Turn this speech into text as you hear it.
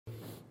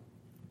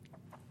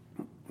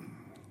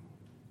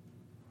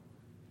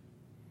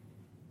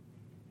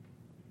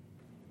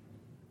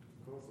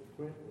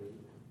Consequently,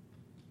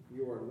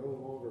 you are no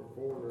longer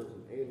foreigners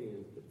and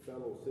aliens, but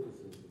fellow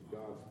citizens of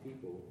God's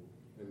people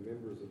and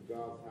members of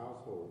God's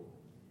household,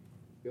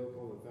 built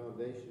on the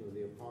foundation of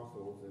the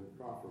apostles and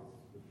prophets,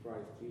 with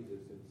Christ Jesus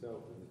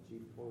himself as the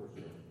chief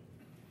cornerstone.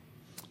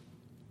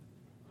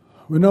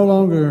 We're no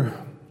longer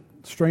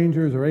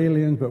strangers or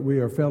aliens, but we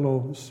are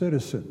fellow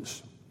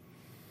citizens.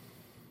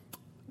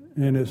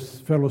 And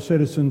as fellow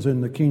citizens in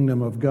the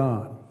kingdom of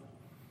God.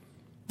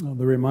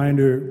 The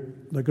reminder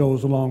that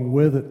goes along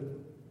with it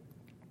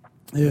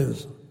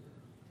is,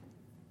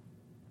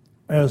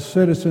 as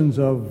citizens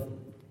of,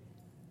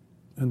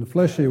 in the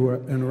fleshly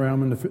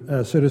realm, and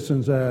as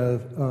citizens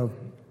of the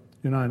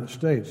United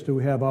States, do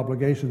we have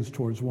obligations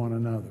towards one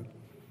another?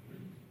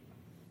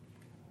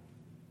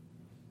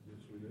 Yes,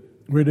 we do.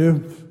 We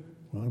do?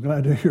 Well, I'm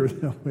glad to hear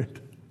that.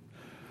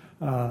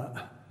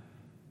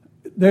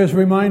 There's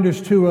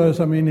reminders to us,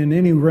 in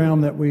any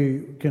realm that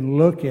we can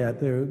look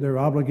at, there are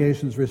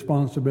obligations,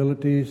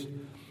 responsibilities,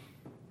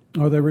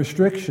 or there are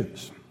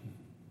restrictions.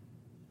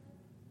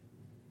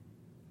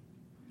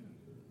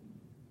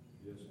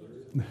 Yes,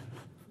 sir.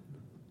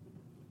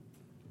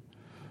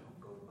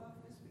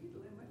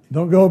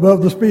 Don't go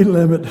above the speed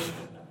limit.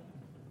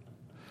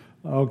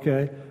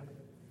 Okay.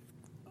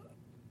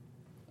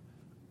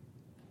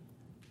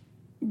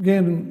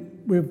 Again,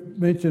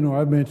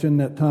 I've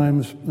mentioned at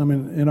times,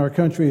 in our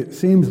country, it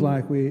seems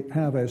like we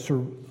have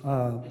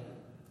an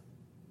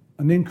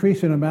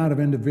increasing amount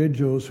of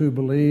individuals who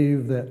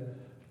believe that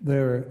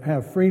they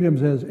have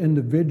freedoms as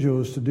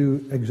individuals to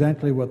do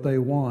exactly what they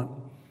want,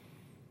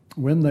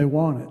 when they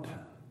want it,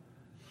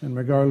 and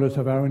regardless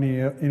of how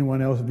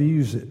anyone else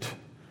views it.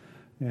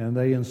 And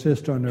they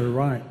insist on their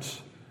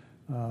rights.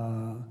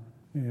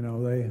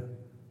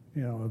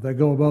 If they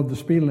go above the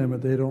speed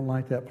limit, they don't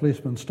like that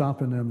policeman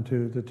stopping them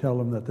to tell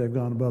them that they've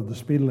gone above the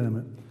speed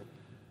limit.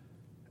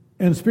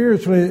 And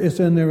spiritually, it's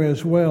in there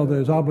as well.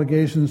 There's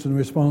obligations and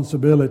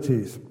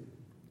responsibilities.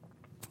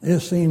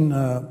 It's seen,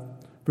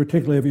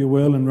 particularly, if you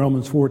will, in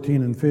Romans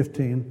 14 and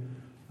 15.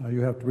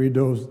 You have to read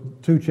those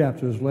 2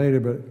 chapters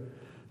later.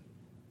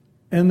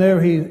 And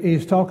there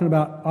he's talking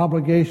about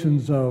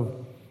obligations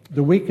of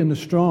the weak and the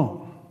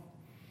strong,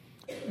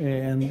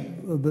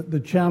 and the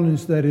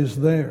challenge that is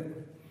there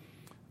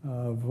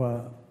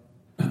of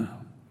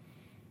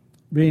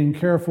being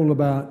careful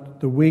about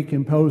the weak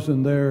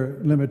imposing their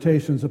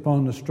limitations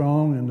upon the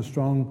strong, and the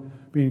strong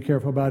being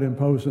careful about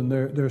imposing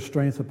their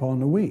strength upon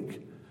the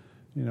weak.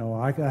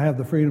 I have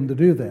the freedom to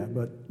do that,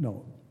 but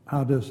no,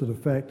 how does it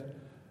affect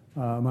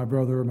my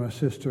brother or my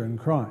sister in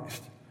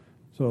Christ?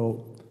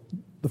 So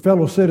the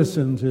fellow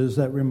citizens is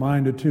that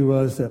reminder to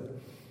us that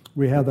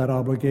we have that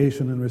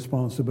obligation and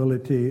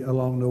responsibility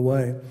along the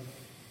way.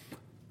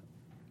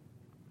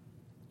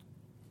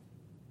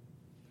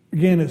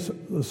 Again, it's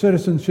the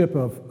citizenship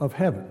of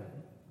heaven,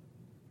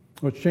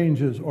 which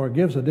changes or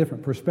gives a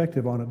different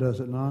perspective on it, does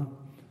it not?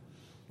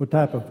 What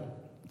type of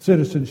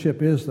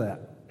citizenship is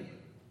that?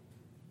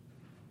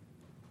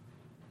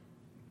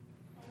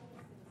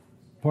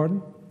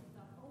 Pardon?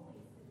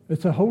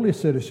 It's a holy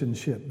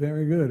citizenship.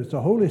 Very good. It's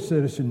a holy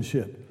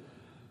citizenship,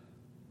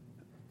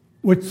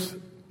 which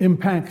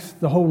impacts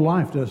the whole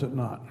life, does it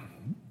not?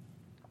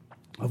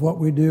 Of what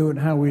we do and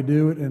how we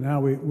do it and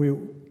how we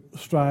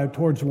strive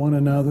towards one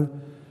another.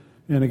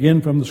 And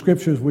again, from the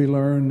scriptures, we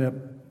learn that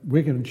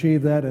we can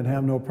achieve that and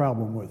have no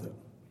problem with it.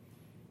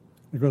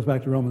 It goes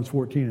back to Romans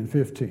 14 and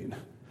 15,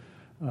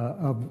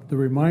 of the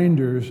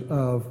reminders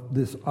of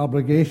this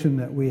obligation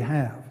that we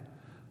have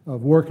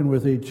of working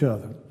with each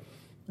other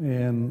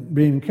and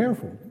being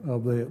careful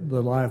of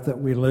the life that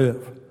we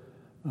live.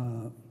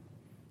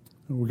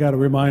 We got a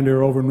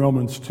reminder over in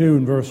Romans 2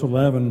 and verse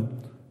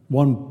 11,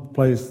 one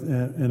place,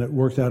 and it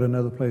works out in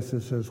other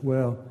places as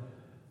well.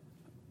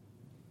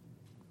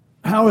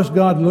 How is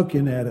God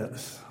looking at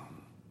us?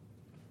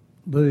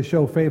 Does he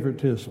show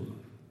favoritism?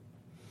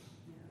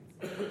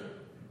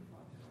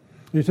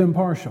 He's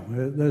impartial.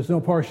 There's no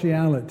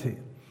partiality.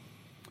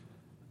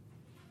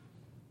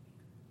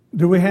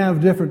 Do we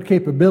have different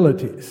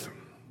capabilities?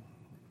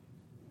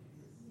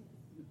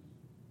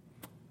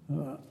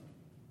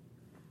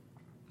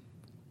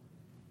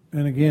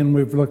 And again,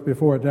 we've looked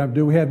before at that.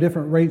 Do we have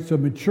different rates of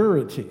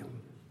maturity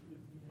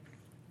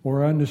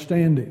or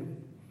understanding?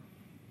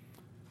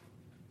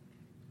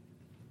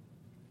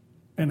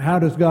 And how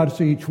does God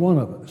see each one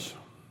of us?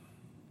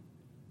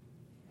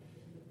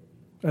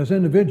 As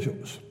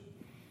individuals.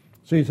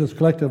 Sees us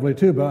collectively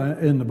too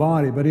in the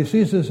body, but he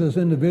sees us as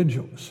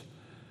individuals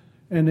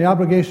and the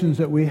obligations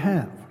that we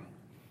have.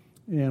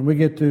 And we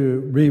get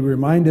to be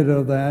reminded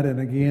of that, and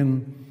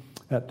again,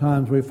 at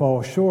times we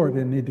fall short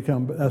and need to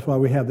come. That's why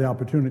we have the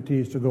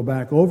opportunities to go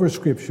back over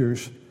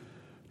scriptures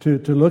to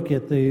look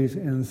at these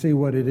and see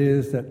what it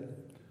is that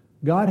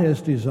God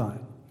has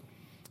designed.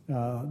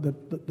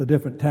 The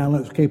different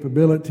talents,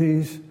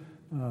 capabilities,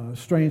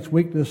 strengths,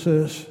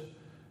 weaknesses,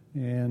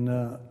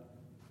 and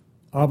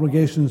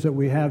obligations that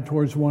we have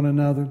towards one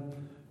another,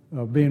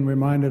 being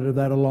reminded of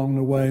that along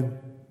the way.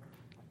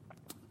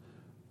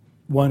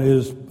 One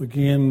is,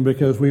 again,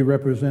 because we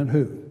represent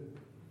who?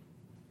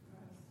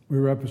 We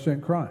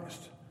represent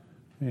Christ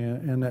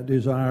and that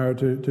desire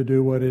to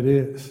do what it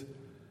is.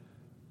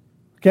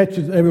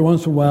 Catches every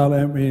once in a while,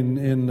 I mean,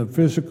 in the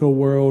physical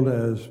world,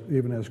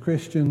 even as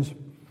Christians.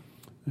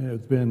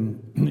 It's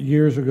been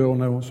years ago,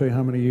 and I won't say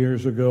how many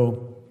years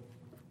ago,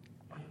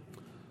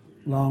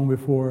 long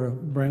before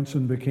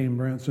Branson became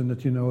Branson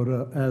that you know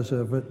it as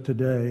of it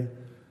today,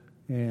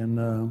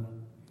 and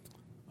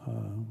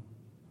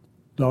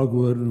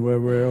Dogwood and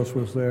whoever else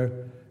was there.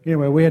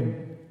 Anyway,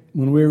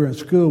 when we were in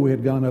school, we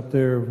had gone up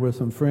there with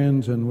some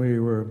friends, and we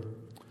were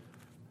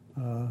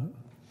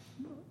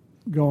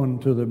going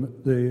to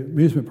the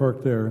amusement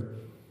park there,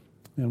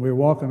 and we were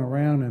walking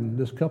around, and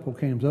this couple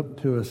came up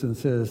to us and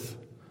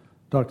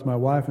talked to my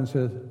wife and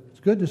says, "It's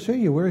good to see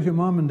you. Where's your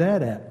mom and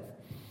dad at?"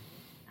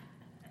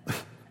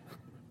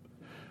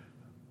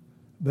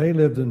 They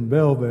lived in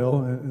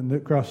Belleville and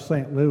across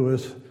St.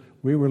 Louis.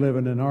 We were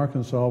living in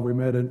Arkansas. We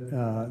met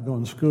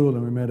going to school,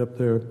 and we met up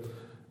there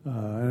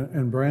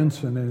in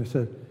Branson. And he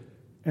said,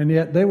 and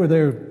yet they were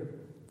there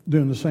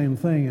doing the same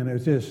thing. And it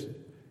was just,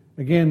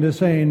 again, this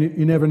saying,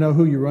 you never know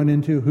who you run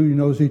into, who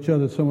knows each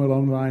other somewhere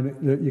along the line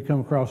that you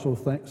come across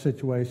those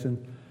situations.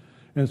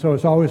 And so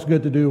it's always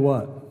good to do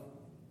what?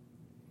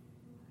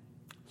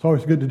 It's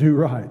always good to do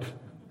right.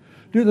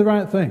 Do the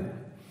right thing.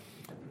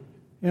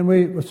 And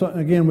we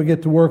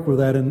get to work with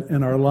that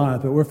in our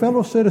life. But we're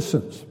fellow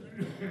citizens.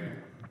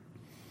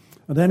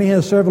 And then he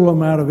has several of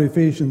them out of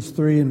Ephesians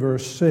 3 and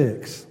verse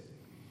 6.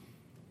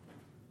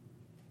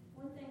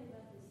 One thing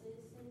about the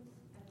citizens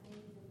I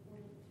think is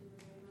important to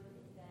remember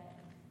is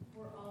that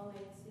we're all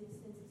made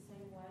citizens the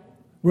same way.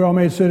 We're all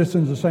made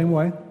citizens the same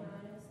way.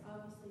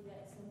 Obviously,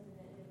 that's something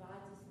that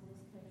divides us in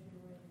this country,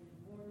 whether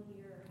you're born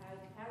here or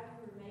how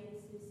you were made a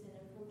citizen.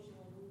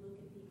 Unfortunately, we look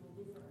at people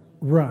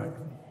differently. Right.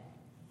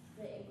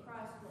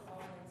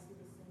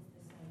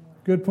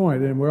 Good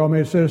point. And we're all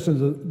made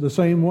citizens the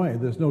same way.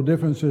 There's no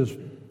differences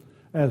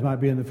as might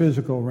be in the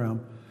physical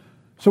realm.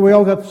 So we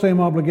all got the same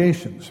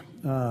obligations,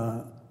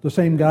 the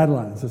same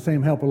guidelines, the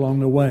same help along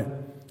the way.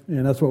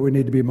 And that's what we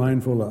need to be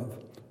mindful of.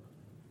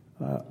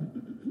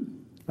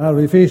 Out of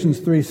Ephesians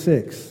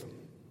 3:6.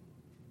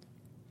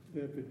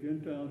 That the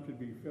Gentiles should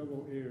be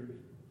fellow heirs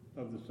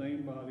of the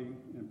same body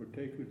and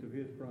partakers of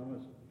his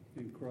promise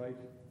in Christ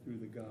through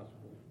the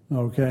gospel.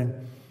 Okay.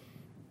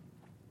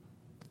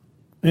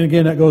 And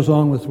again, that goes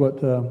on with what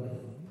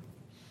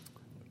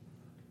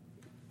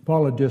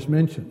Paul had just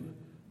mentioned.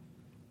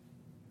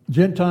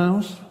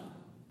 Gentiles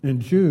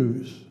and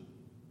Jews,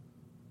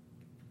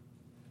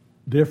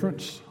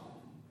 difference.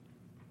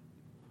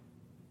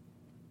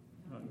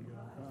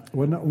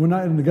 We're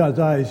not in God's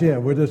eyes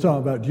yet. We're just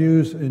talking about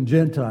Jews and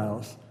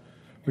Gentiles.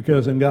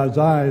 Because in God's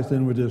eyes,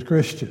 then we're just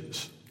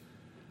Christians.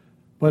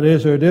 But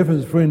is there a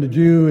difference between the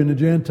Jew and the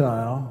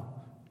Gentile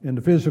in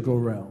the physical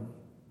realm?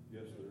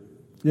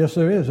 Yes,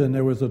 there is, and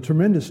there was a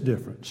tremendous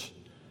difference.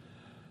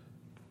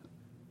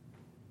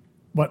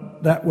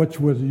 But that which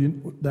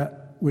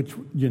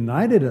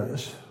united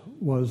us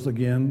was,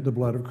 again, the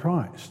blood of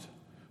Christ.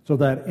 So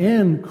that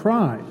in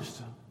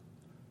Christ,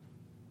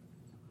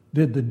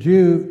 did the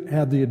Jew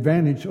have the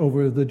advantage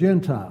over the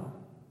Gentile?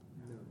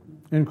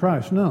 In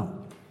Christ, no.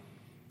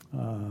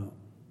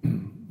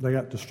 They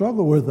got to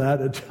struggle with that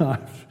at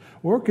times,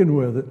 working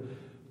with it.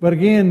 But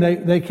again,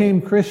 they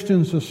came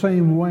Christians the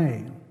same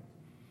way.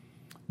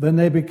 Then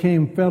they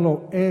became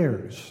fellow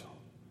heirs.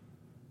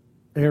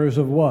 Heirs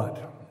of what?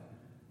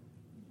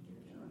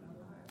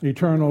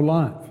 Eternal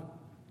life.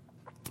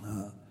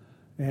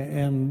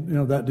 And you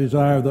know, that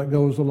desire that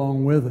goes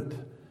along with it.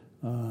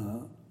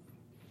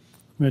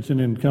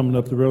 Mentioned in coming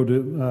up the road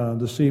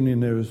this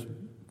evening, there was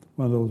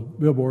one of those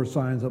billboard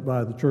signs up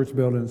by the church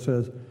building that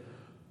says,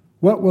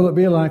 "What will it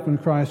be like when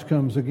Christ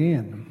comes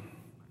again?"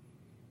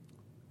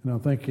 And I'm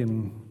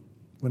thinking,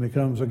 when he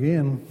comes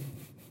again,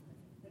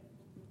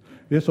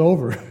 it's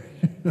over. They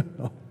changed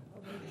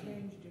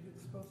it.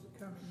 It's supposed to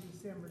come in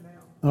December now.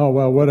 Oh,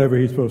 well, whatever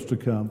he's supposed to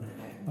come.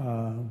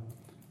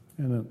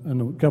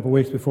 And a couple of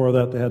weeks before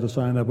that, they had to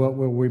sign up, what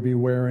will we be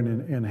wearing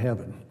in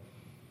heaven?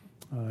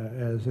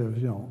 As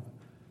if, you know,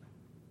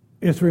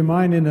 it's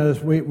reminding us,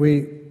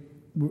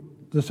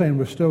 the saying,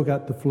 we've still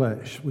got the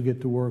flesh we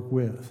get to work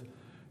with.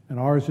 And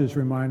ours is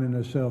reminding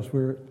ourselves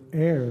we're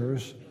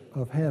heirs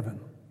of heaven.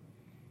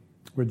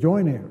 We're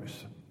joint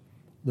heirs.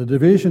 The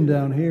division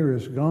down here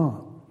is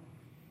gone.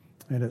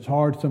 And it's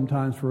hard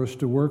sometimes for us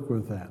to work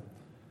with that.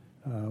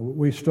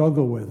 We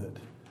struggle with it.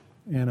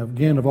 And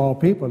again, of all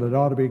people, it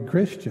ought to be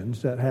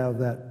Christians that have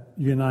that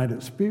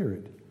united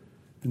spirit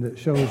and that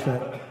shows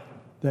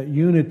that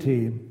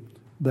unity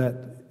that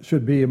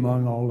should be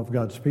among all of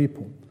God's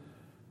people.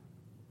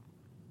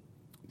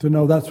 To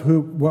know that's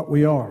what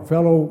we are,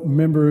 fellow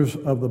members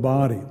of the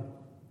body.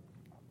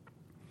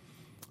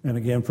 And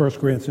again, 1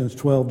 Corinthians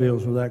 12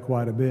 deals with that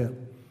quite a bit,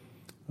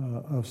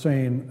 of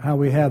saying how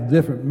we have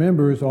different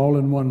members all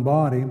in one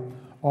body,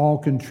 all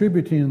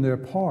contributing their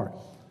part,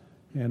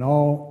 and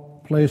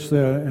all placed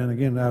there. And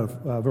again, out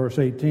of verse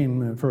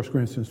 18 in 1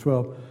 Corinthians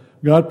 12,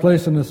 God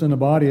placing us in the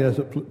body as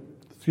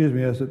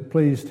it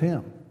pleased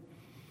Him.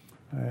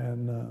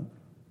 And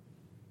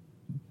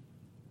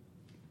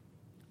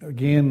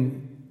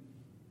again,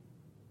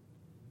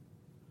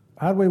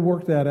 how do we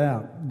work that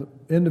out? The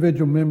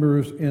individual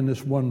members in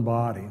this one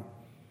body,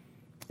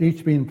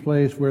 each being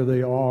placed where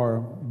they are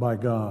by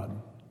God.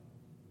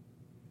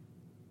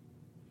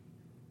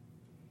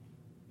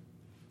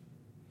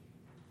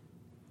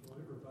 Well,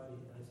 everybody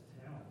has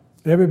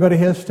talents. Everybody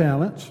has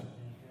talents.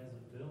 And has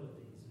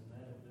abilities, and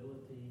that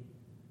ability,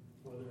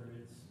 whether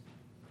it's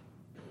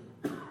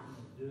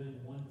doing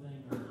one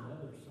thing or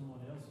another,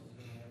 someone else is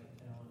going to have a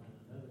talent in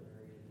another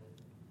area that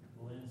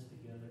blends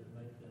together to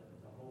make the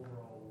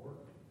overall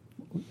work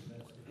the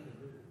best it can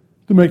do.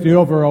 To make the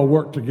overall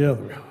work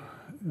together.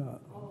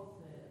 Paul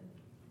said,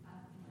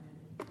 I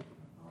planted,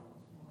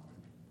 Apollos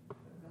watered,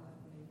 but God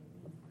gave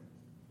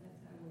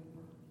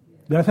the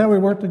increase. That's how we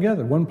work together.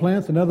 That's how we work together. One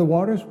plants, another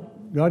waters.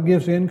 God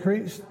gives the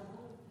increase. The whole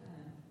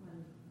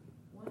time,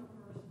 when one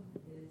person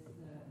is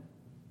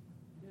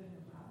doing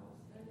a Bible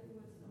study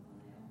with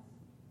someone else,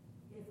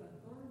 if a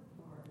third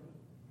party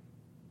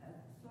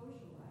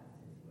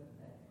socializes with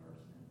that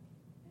person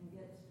and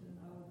gets to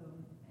know them,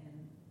 and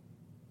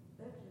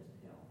that just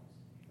helps.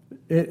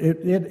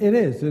 It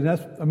is,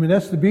 and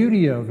that's the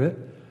beauty of it.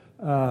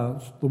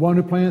 The one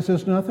who plants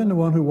is nothing. The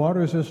one who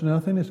waters is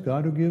nothing. It's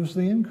God who gives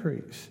the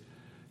increase.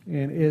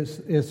 And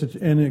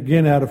and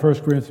again, out of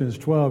 1 Corinthians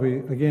 12,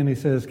 he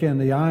says, "Can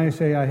the eye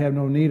say, I have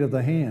no need of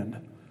the hand?"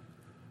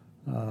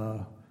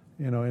 And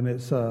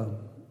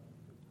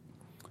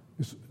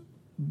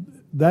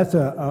that's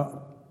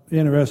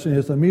interesting.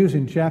 It's an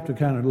amusing chapter to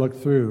kind of look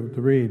through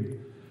to read.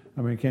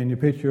 I mean, can you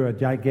picture a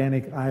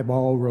gigantic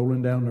eyeball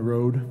rolling down the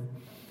road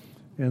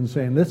and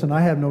saying, "Listen, I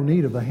have no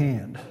need of the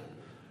hand"?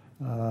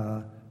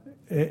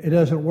 It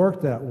doesn't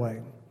work that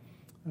way.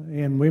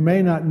 And we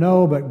may not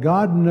know, but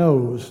God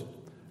knows.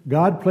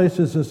 God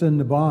places us in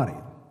the body.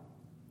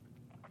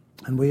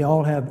 And we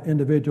all have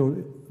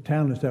individual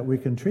talents that we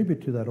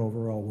contribute to that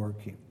overall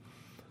working.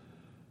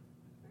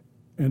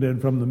 And then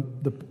from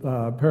the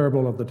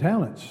parable of the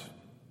talents,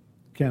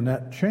 can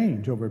that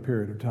change over a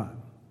period of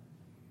time?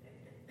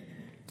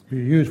 If you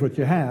use what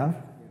you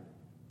have,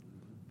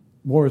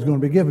 more is going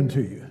to be given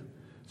to you.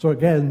 So it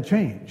can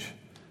change.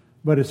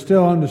 But it's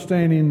still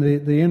understanding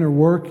the inner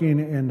working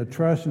and the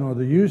trust or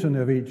the using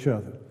of each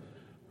other.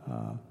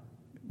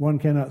 One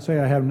cannot say,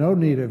 "I have no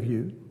need of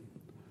you,"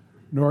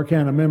 nor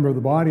can a member of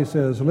the body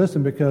says,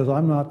 "Listen, because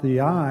I'm not the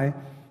eye,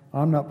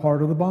 I'm not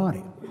part of the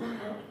body."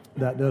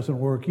 That doesn't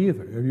work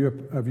either.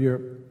 If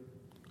you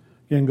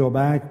can go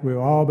back, we've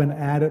all been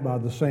added by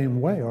the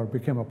same way or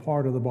become a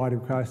part of the body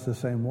of Christ the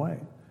same way.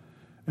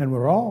 And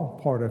we're all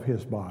part of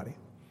his body.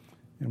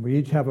 And we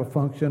each have a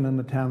function and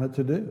a talent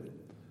to do.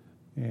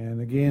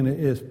 And again,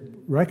 it's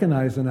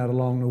recognizing that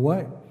along the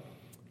way.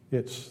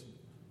 It's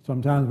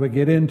sometimes we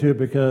get into it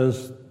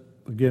because,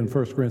 again,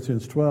 1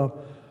 Corinthians 12,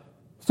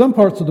 some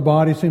parts of the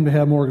body seem to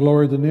have more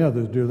glory than the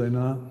others, do they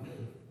not?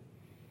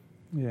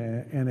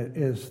 Yeah, and it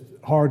is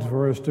hard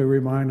for us to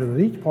remind that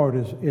each part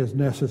is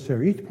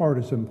necessary. Each part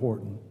is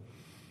important.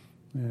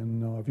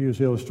 And I've used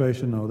the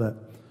illustration, though, that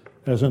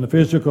as in the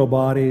physical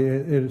body,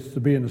 it is to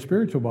be in the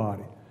spiritual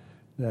body.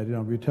 That,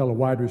 if you tell a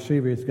wide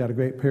receiver he's got a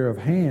great pair of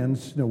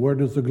hands, where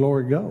does the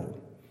glory go?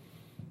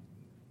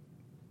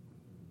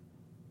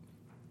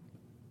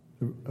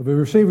 If a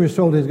receiver is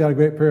told he's got a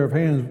great pair of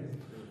hands,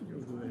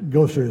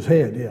 goes to his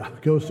head,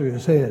 goes to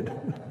his head.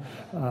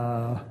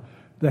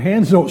 The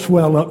hands don't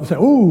swell up and say,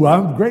 "Oh,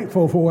 I'm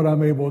grateful for what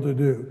I'm able to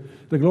do."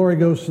 The glory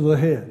goes to the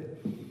head.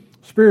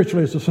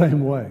 Spiritually, it's the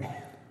same way.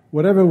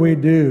 Whatever we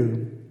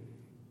do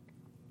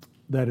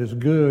that is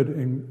good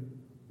and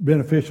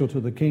beneficial to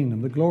the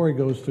kingdom, the glory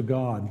goes to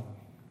God,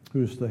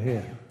 who's the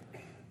head.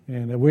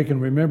 And if we can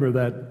remember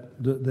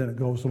that, then it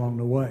goes along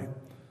the way.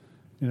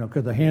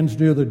 Could the hands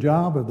do the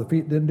job if the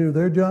feet didn't do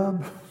their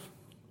job?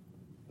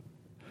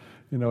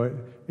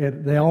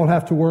 They all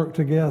have to work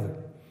together.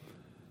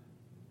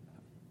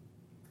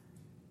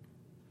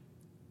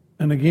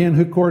 And again,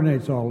 who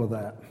coordinates all of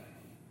that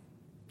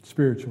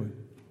spiritually?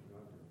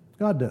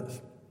 God does.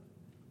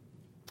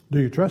 Do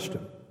you trust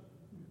him?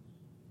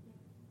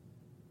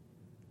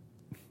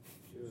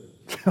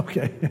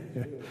 Okay.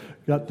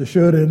 Got the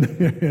should in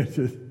there.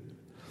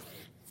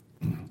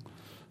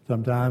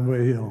 Sometimes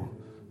we,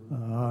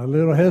 a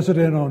little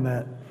hesitant on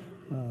that.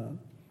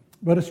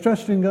 But it's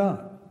trusting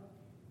God.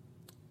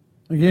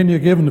 Again, you're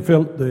given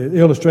the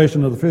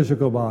illustration of the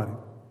physical body.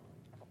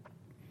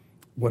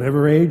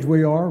 Whatever age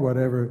we are,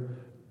 whatever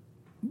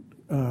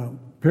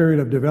period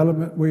of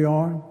development we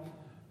are,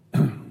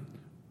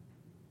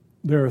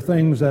 there are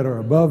things that are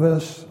above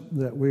us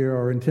that we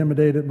are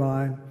intimidated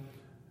by,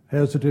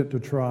 hesitant to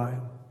try.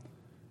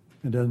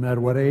 It doesn't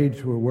matter what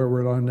age or where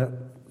we're on that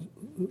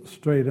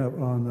straight up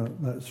on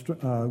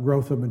that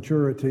growth of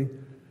maturity.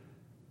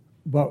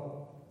 But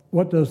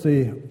what does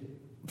the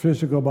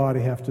physical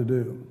body have to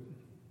do?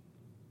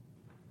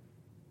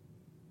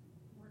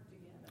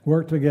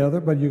 Work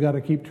together, but you got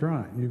to keep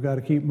trying. You've got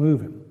to keep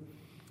moving.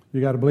 You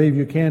got to believe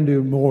you can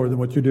do more than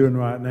what you're doing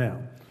right now.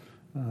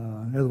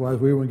 Otherwise,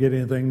 we wouldn't get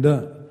anything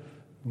done.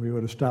 We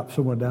would have stopped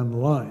somewhere down the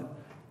line,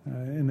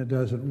 and it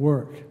doesn't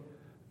work.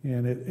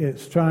 And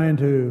it's trying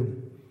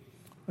to,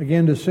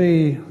 again, to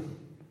see,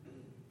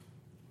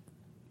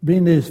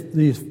 being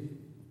these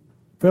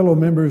fellow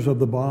members of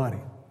the body,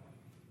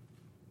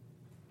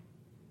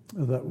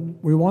 that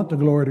we want the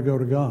glory to go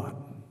to God.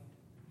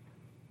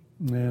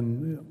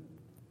 And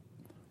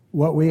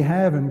what we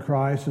have in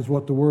Christ is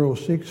what the world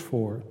seeks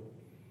for,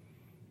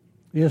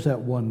 is that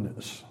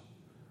oneness.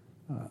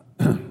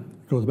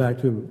 Goes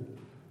back to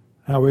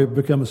how we've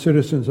become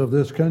citizens of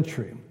this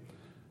country.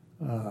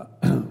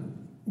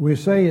 We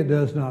say it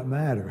does not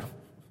matter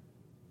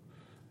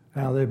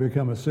how they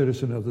become a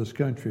citizen of this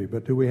country,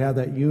 but do we have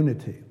that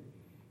unity?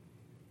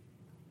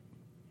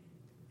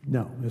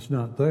 No, it's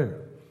not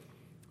there.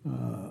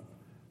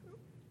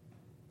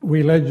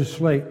 We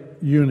legislate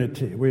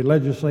unity. We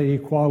legislate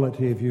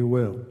equality, if you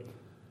will.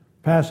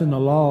 Passing the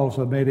laws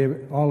have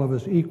made all of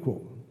us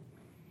equal.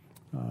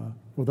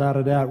 Without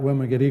a doubt,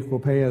 women get equal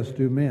pay as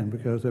do men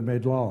because they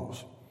made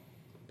laws.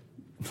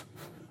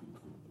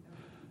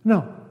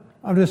 No,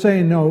 I'm just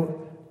saying,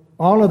 no,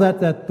 all of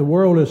that the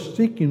world is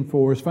seeking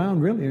for is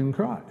found really in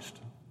Christ.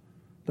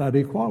 That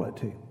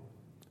equality.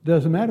 It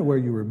doesn't matter where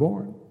you were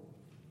born.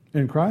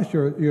 In Christ,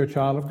 you're a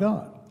child of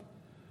God.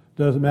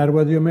 Doesn't matter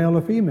whether you're male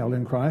or female.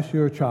 In Christ,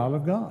 you're a child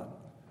of God.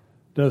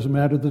 Doesn't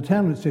matter the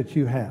talents that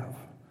you have.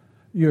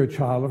 You're a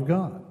child of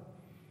God.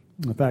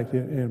 In fact,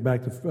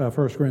 back to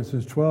 1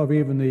 Corinthians 12,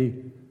 even the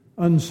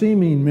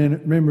unseeming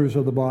members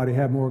of the body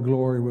have more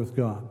glory with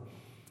God.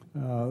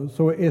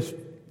 So it's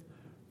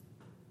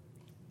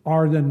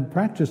are then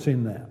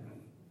practicing that.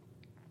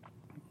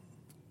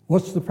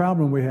 What's the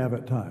problem we have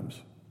at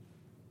times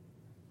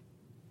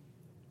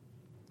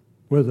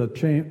with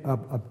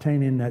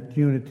obtaining that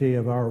unity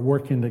of our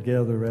working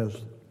together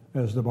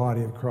as the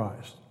body of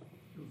Christ?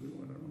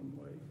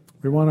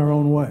 We want our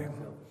own way.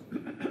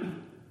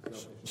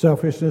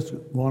 Selfishness,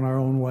 want our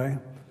own way.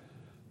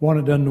 Want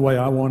it done the way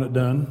I want it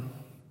done,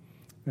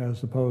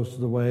 as opposed to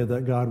the way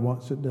that God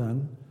wants it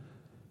done.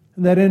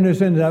 And that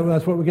enters into that.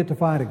 That's what we get to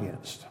fight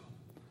against.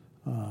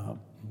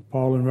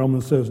 Paul in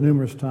Romans says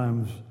numerous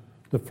times,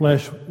 the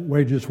flesh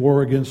wages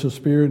war against the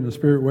spirit, and the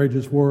spirit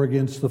wages war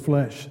against the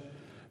flesh,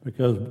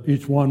 because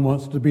each one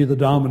wants to be the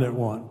dominant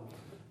one.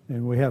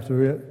 And we have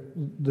to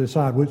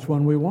decide which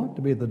one we want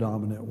to be the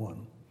dominant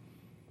one.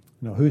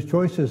 Now, whose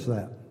choice is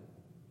that?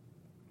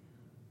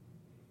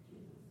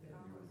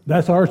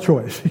 That's our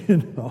choice,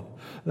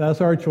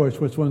 That's our choice,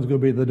 which one's going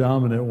to be the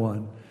dominant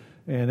one.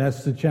 And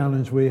that's the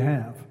challenge we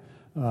have.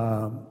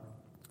 And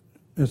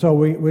so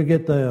we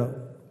get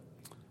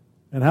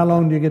and how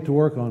long do you get to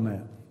work on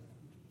that?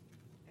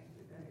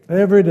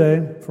 Every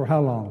day. For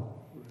how long?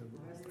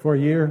 For a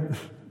year?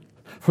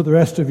 For the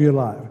rest of your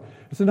life.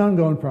 It's an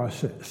ongoing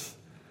process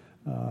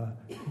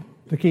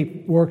to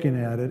keep working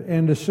at it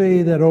and to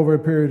see that over a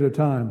period of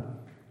time,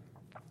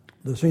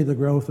 to see the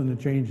growth and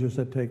the changes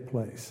that take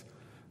place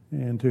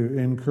and to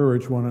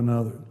encourage one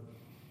another.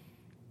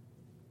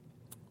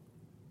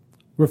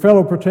 We're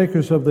fellow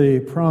partakers of the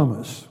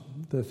promise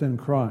that's in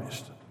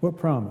Christ. What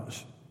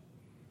promise?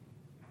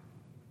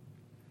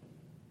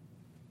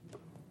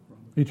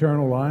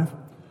 Eternal life.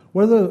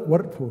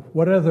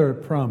 What other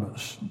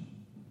promise?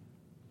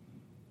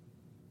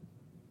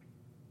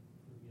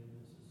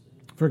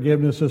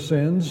 Forgiveness of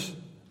sins.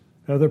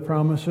 Other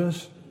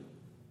promises?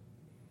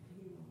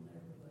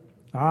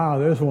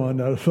 There's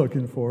one I was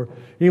looking for.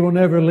 He will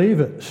never leave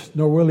us,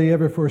 nor will he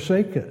ever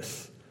forsake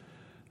us.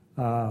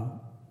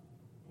 And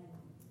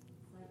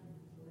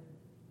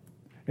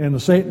the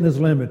Satan is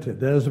limited.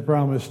 That is a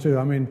promise too.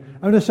 I mean,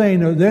 I'm just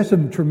saying, there's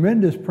some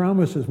tremendous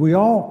promises. We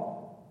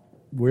all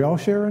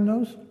share in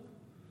those.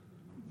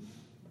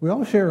 We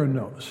all share in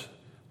those.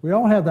 We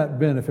all have that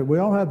benefit. We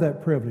all have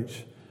that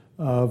privilege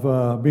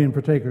of being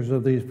partakers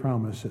of these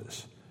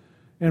promises,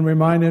 and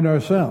reminding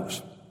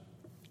ourselves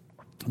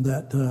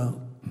that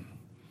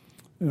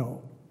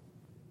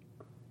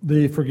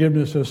the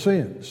forgiveness of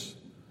sins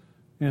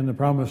and the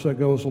promise that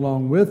goes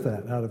along with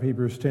that out of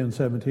Hebrews 10,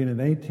 17, and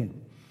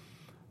 18.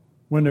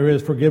 When there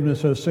is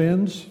forgiveness of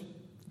sins,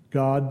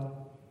 God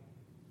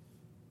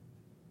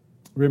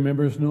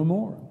remembers no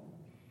more.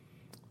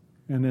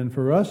 And then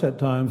for us at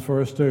times, for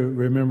us to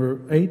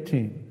remember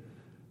 18.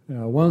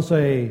 Once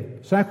a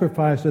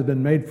sacrifice has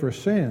been made for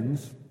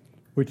sins,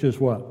 which is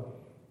what?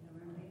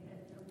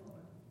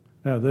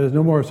 Now, there's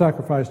no more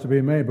sacrifice to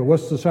be made, but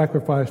what's the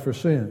sacrifice for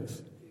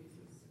sins?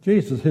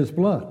 Jesus, his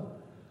blood.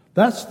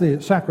 That's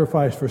the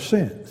sacrifice for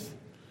sins.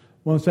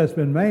 Once that's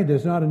been made,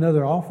 there's not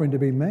another offering to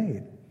be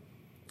made.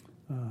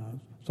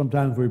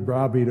 Sometimes we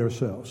browbeat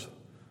ourselves.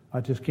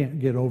 I just can't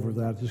get over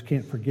that. I just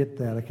can't forget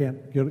that. I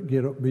can't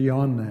get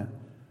beyond that.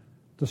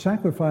 The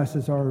sacrifice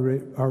has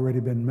already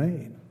been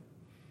made.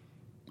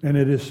 And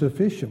it is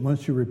sufficient.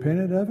 Once you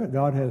repented of it,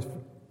 God has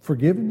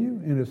forgiven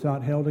you, and it's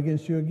not held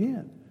against you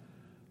again.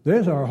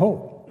 There's our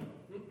hope.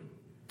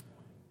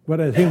 But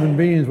as human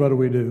beings, what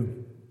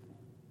do?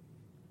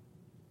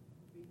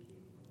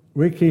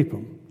 We keep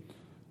them.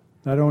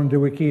 Not only do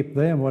we keep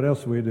them, what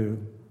else do we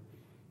do?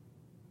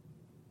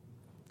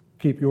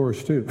 Keep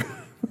yours too.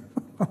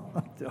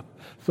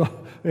 So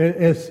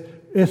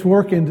it's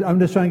working. I'm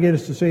just trying to get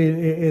us to see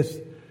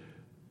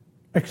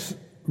it's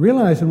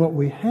realizing what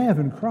we have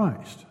in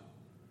Christ.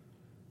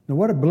 Now,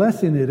 what a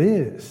blessing it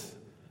is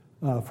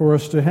for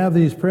us to have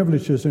these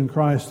privileges in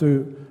Christ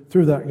through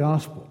that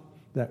gospel,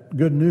 that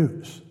good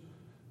news.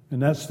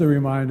 And that's the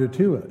reminder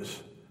to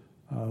us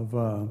of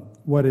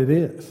what it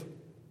is.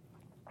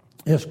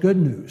 It's good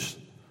news.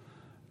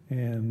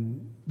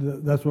 And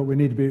that's what we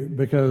need to be,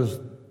 because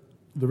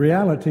the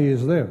reality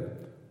is there.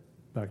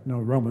 In fact,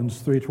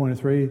 Romans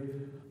 3:23,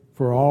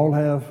 for all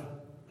have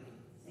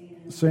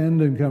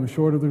sinned and come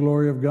short of the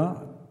glory of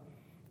God.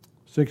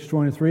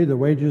 6:23, the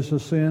wages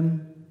of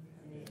sin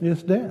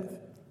is death.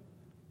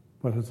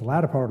 But it's the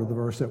latter part of the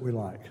verse that we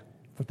like.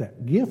 But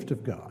that gift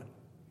of God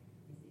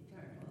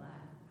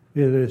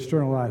is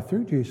eternal life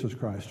through Jesus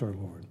Christ our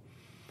Lord.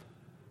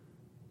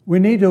 We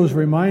need those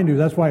reminders.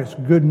 That's why it's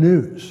good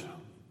news.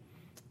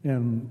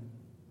 And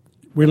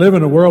we live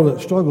in a world that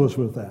struggles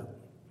with that.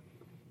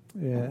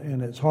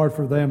 And it's hard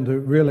for them to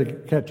really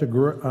catch a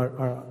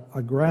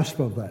grasp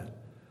of that,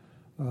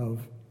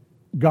 of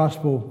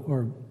gospel,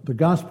 or the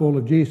gospel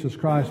of Jesus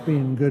Christ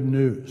being good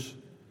news.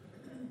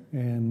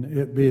 And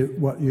it be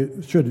what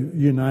should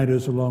unite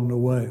us along the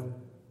way.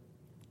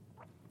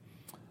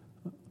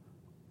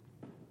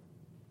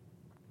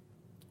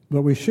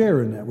 But we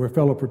share in that. We're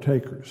fellow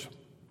partakers.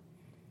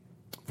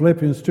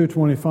 Philippians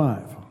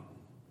 2:25.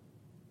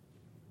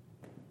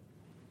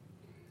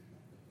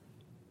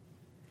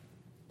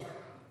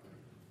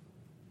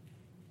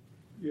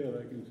 Yet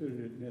I considered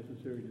it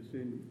necessary to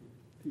send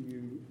to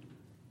you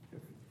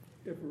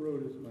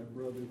Epaphroditus, my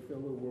brother,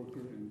 fellow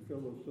worker, and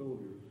fellow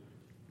soldier,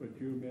 but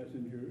your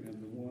messenger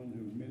and the one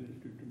who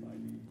ministered to my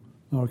need.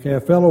 Okay,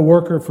 a fellow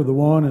worker for the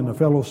one and a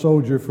fellow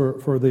soldier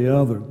for the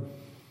other.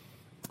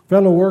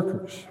 Fellow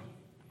workers.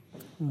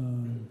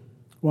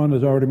 One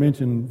is already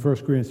mentioned,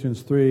 1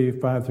 Corinthians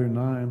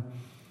 3:5-9.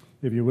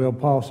 If you will,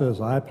 Paul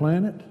says, I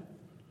planted,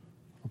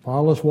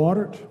 Apollos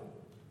watered,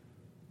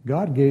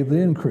 God gave the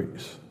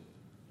increase.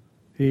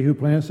 He who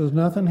plants is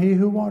nothing, he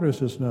who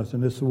waters is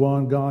nothing. It's the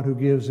one God who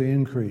gives the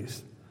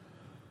increase.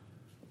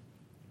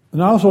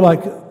 And I also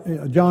like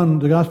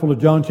the Gospel of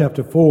John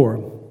chapter 4,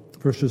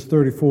 verses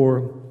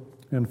 34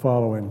 and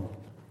following.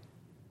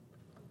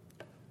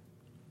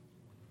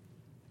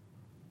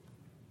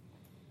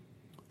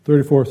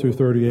 (34 through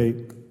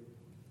 38).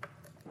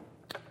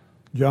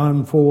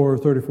 John 4,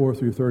 34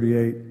 through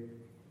 38.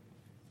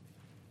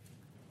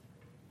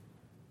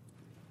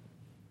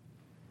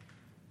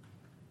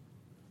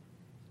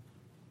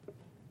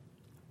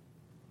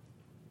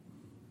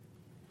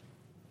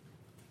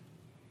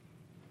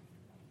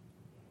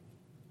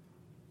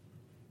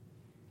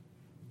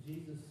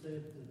 Jesus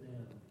said to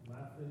them,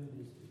 my food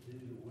is to do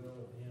the will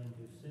of him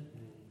who sent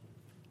me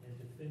and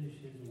to finish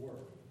his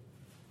work.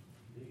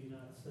 Do you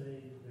not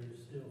say there is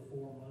still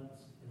 4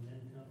 months and then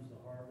comes the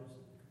harvest?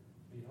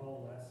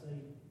 Behold, I say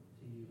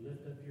to you,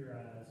 lift up your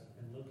eyes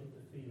and look at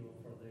the field,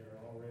 for they are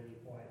already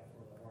white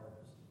for the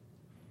harvest.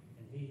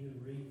 And he who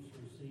reaps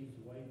receives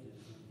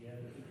wages and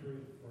gathers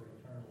fruit for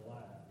eternal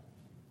life.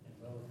 And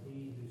both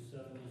he who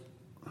sows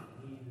and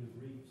he who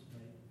reaps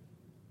may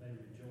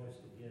rejoice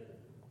together.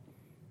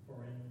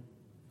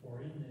 For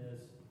in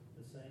this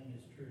the saying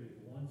is true,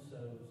 one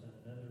sows and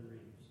another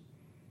reaps.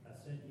 I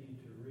sent you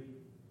to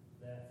reap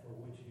that for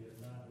which you have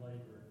not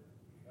labored.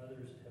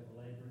 Others have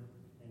labored,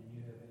 and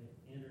you have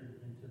entered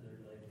into their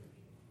labors.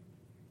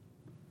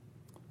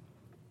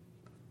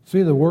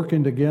 See the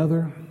working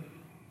together?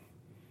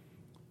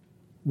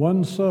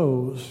 One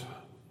sows,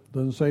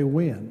 doesn't say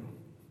when.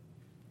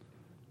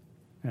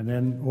 And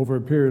then over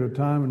a period of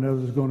time,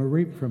 another is going to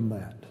reap from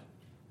that.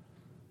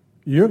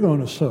 You're going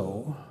to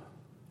sow,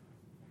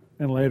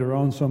 and later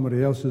on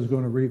somebody else is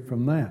going to reap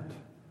from that.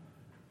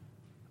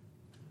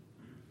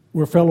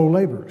 We're fellow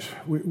laborers.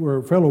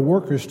 We're fellow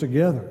workers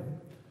together.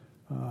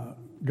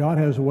 God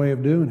has a way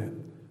of doing it,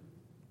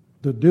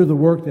 to do the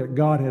work that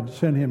God had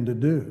sent him to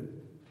do.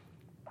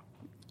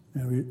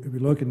 And if we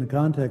look in the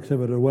context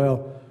of it,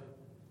 well,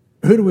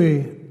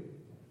 when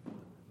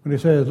he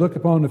says, look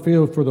upon the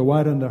field for the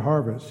white unto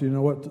harvest, you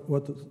know what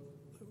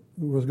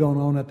was going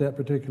on at that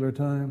particular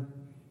time?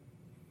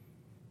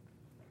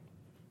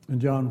 In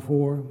John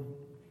 4,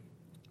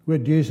 who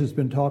had Jesus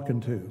been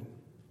talking to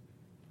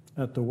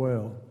at the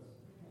well?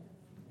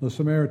 The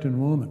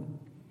Samaritan woman.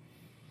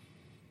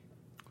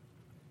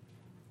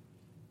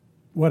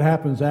 What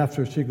happens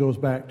after she goes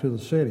back to the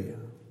city?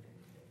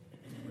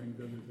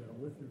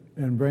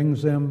 And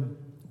brings them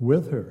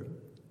with her.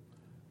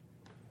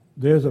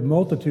 There's a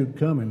multitude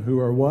coming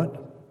who are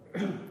what?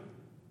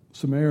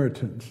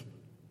 Samaritans.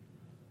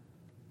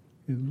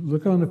 You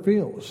look on the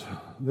fields.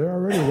 They're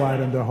already white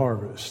unto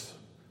harvest.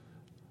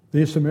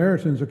 These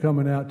Samaritans are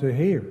coming out to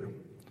hear.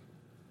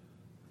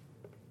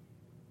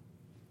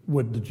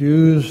 Would the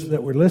Jews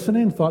that were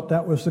listening thought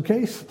that was the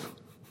case?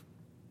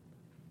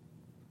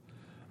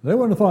 They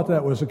wouldn't have thought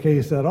that was the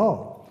case at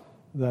all.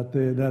 That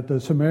the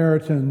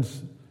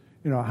Samaritans,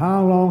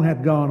 how long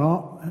had gone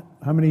on,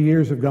 how many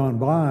years have gone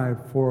by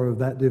for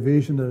that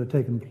division that had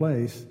taken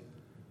place,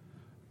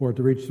 for it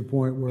to reach the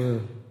point where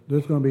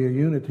there's going to be a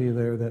unity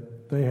there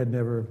that they had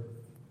never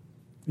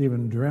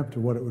even dreamt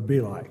of what it would be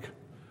like.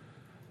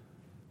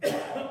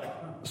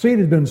 Seed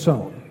had been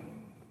sown.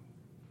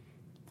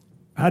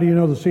 How do you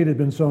know the seed had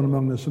been sown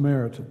among the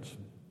Samaritans?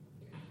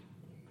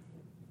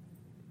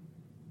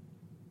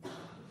 The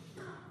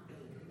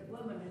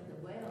woman at the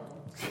well.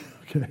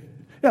 Okay.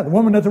 Yeah, the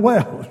woman at the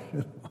well.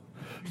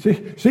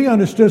 She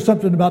understood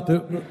something about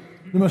the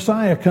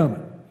Messiah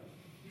coming.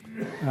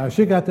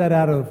 She got that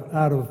out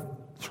of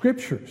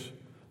Scriptures.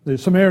 The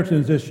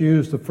Samaritans just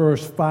used the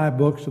first 5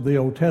 books of the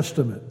Old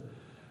Testament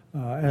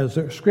as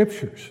their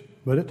Scriptures,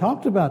 but it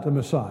talked about the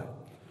Messiah.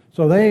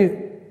 So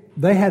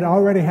they had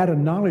already had a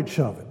knowledge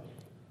of it,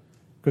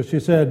 because she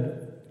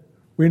said,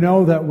 we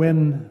know that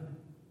when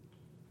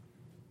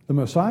the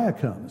Messiah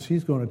comes,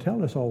 he's going to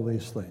tell us all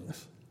these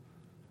things.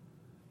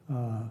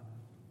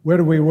 Where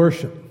do we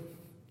worship?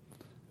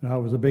 Now,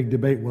 it was a big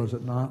debate, was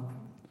it not?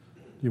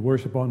 Do you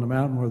worship on the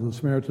mountain where the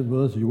Samaritans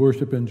was? Do you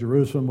worship in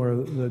Jerusalem where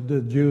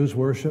the Jews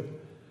worship?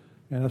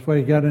 And that's why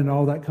he got into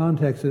all that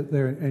context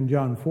there in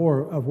John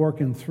 4 of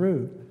working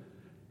through.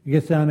 He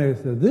gets down there and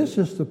says, this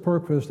is the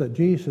purpose that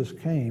Jesus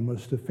came,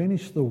 was to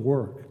finish the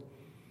work,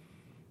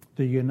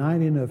 the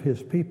uniting of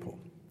his people,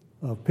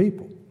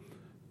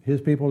 his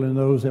people and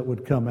those that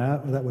would come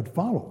out, that would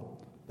follow,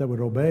 that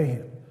would obey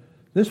him.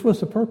 This was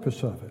the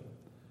purpose of it.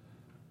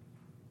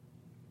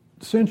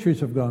 Centuries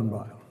have gone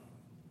by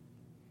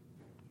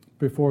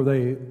before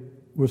they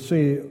would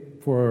see,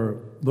 for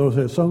those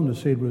that had sown the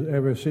seed,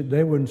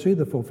 they wouldn't see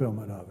the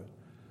fulfillment of it.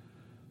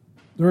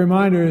 The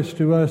reminder is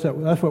to us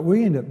that that's what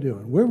we end up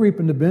doing. We're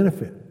reaping the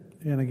benefit.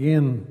 And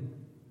again,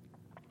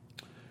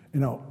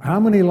 how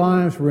many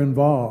lives were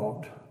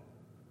involved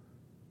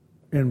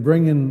in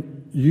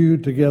bringing you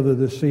together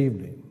this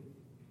evening?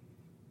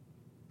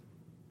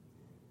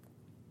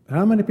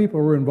 How many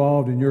people were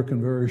involved in your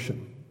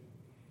conversion?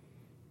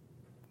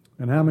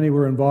 And how many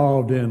were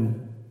involved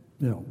in,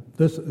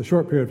 this a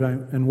short period of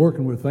time and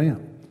working with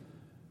them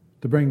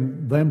to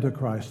bring them to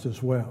Christ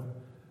as well?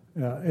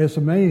 It's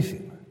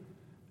amazing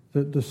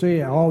to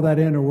see all that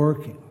inner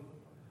working.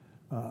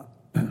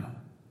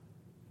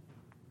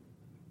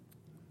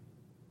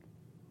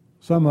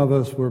 Some of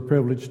us were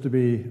privileged to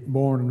be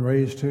born and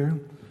raised here.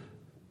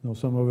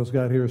 Some of us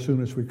got here as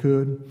soon as we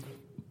could.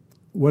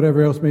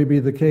 Whatever else may be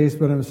the case,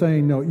 but I'm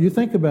saying, you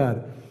think about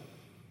it.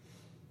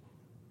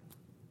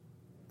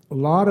 A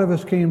lot of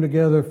us came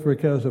together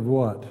because of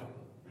what?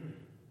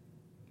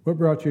 What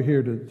brought you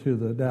here to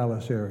the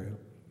Dallas area?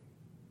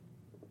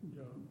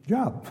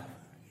 Job.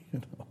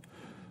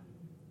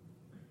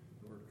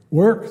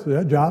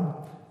 Work,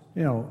 job.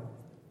 A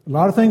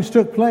lot of things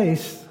took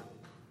place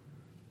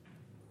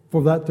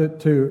for that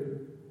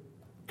to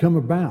come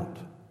about.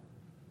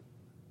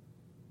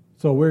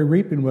 So we're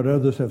reaping what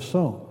others have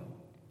sown.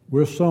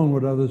 We're sowing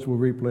what others will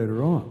reap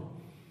later on.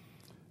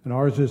 And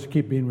ours is to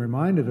keep being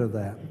reminded of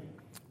that.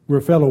 We're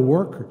fellow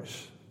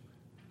workers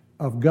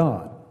of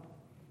God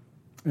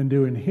and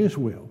doing his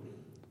will,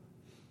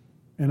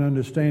 and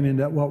understanding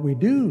that what we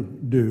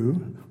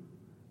do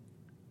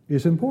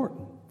is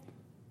important.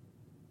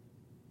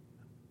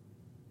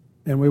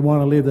 And we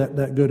want to leave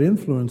that good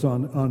influence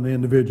on the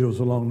individuals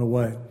along the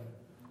way.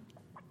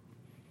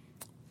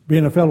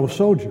 Being a fellow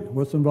soldier,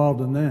 what's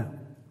involved in that?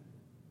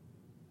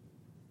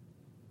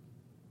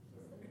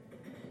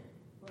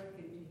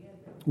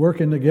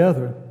 Working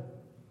together.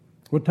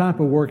 What type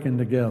of working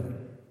together?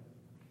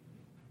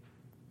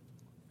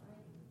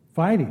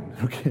 Fighting.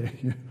 Okay.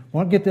 I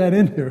want to get that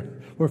in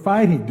here. We're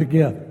fighting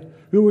together.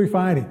 Who are we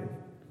fighting?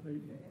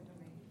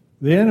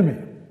 The enemy.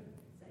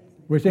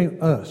 We're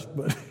saying us,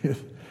 but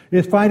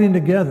it's fighting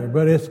together,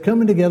 but it's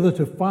coming together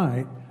to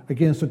fight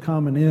against a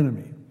common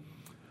enemy.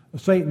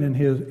 Satan and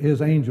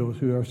his angels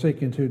who are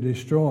seeking to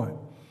destroy.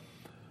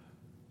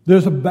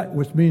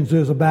 Which means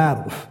there's a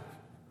battle.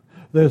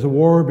 There's a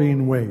war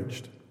being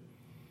waged.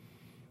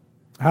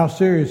 How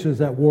serious is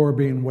that war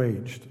being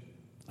waged?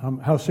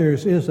 How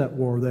serious is that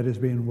war that is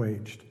being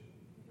waged?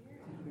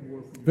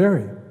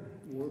 Very.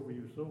 War for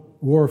your soul.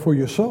 War for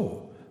your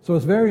soul. So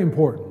it's very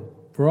important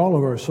for all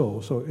of our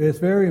souls. So it's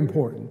very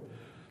important.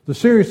 The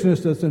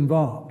seriousness that's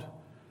involved.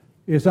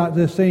 It's not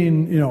just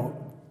seeing,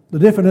 the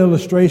different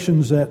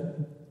illustrations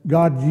that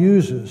God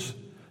uses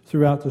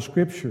throughout the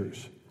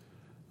Scriptures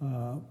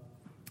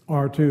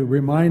are to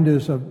remind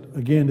us of,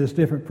 again, just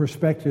different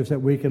perspectives that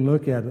we can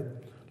look at it,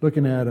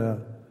 looking at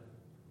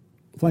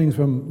things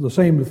from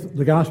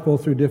the gospel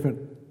through different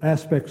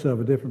aspects of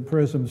it, different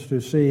prisms,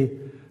 to see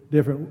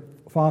different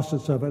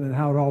facets of it and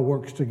how it all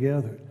works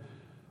together.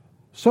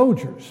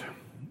 Soldiers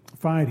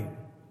fighting.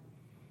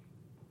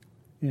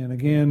 And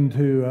again,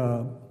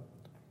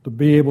 to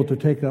be able to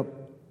take up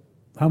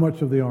how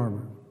much of the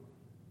armor?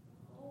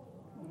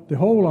 The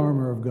whole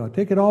armor of God.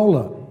 Take it all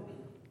up.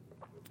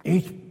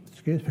 Each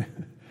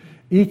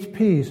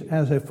piece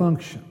has a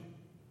function.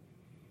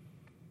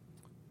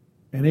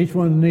 And each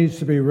one needs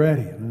to be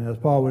ready. And as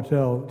Paul would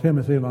tell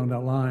Timothy along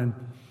that line,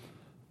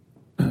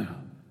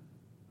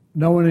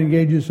 no one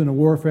engages in a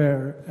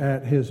warfare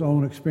at his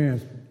own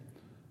expense.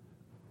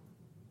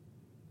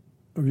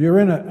 if you're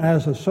in it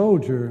as a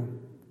soldier,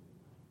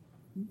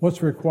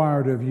 what's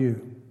required of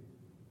you?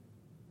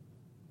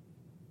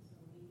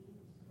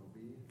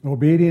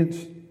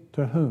 Obedience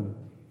to whom?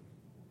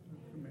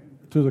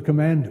 To the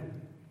commander.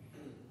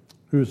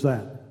 Who's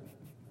that?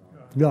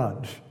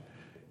 God.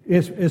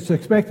 It's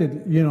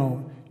expected, you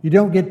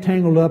don't get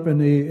tangled up in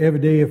the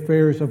everyday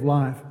affairs of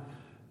life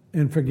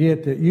and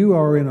forget that you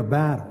are in a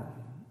battle.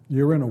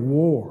 You're in a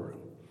war.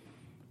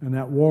 And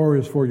that war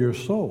is for your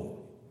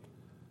soul.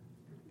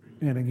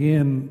 And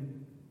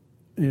again,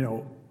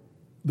 the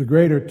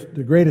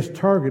greatest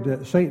target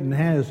that Satan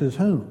has is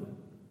whom?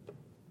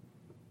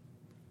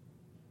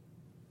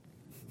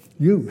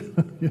 You.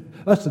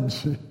 Listen,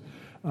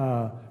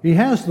 he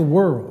has the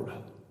world.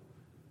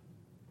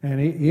 And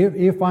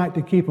he fight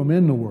to keep them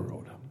in the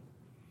world.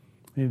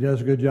 And he does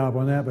a good job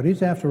on that, but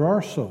he's after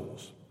our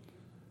souls.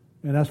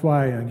 And that's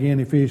why, again,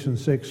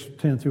 Ephesians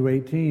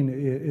 6:10-18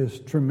 is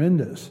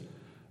tremendous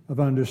of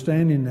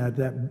understanding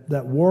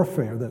that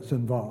warfare that's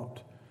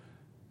involved.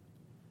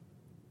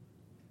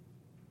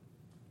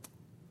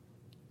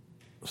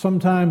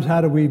 Sometimes,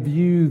 how do we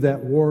view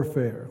that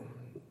warfare?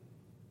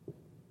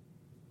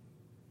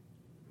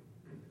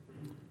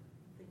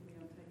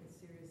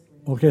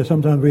 Okay,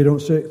 sometimes we don't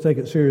take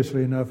it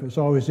seriously enough. It's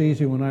always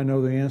easy when I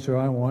know the answer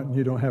I want and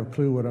you don't have a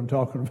clue what I'm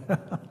talking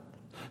about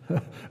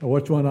or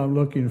which one I'm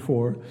looking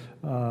for.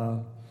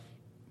 But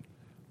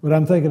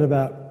I'm thinking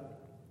about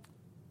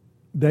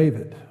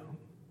David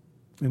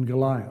and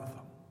Goliath.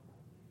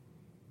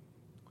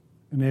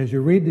 And as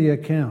you read the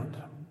account,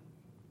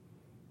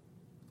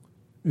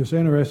 it's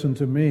interesting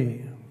to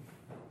me.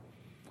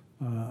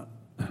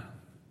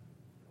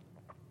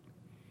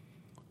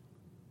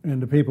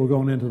 And the people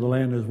going into the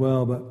land as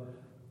well, but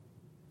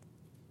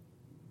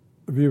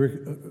if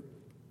you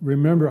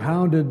remember,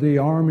 how did the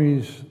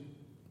armies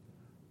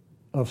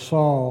of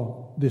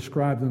Saul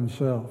describe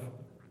themselves?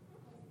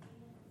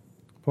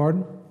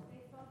 Pardon? They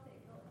thought to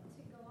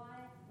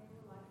Goliath, they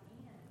were like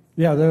ants.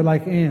 Yeah, they're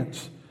like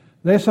ants.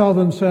 They saw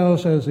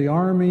themselves as the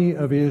army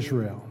of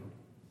Israel.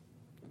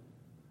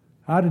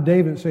 How did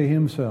David see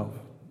himself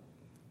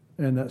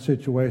in that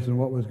situation,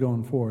 what was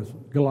going forth?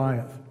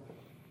 Goliath.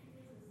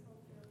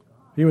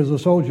 He was a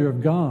soldier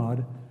of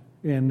God,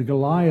 and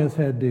Goliath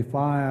had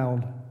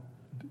defiled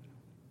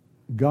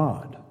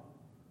God.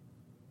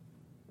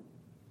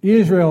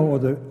 Israel, or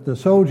the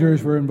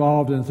soldiers, were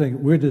involved in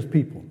thinking, we're just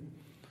people.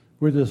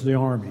 We're just the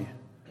army.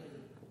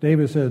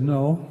 David said,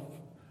 no,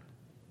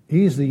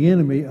 he's the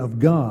enemy of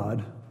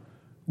God.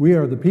 We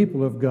are the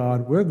people of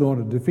God. We're going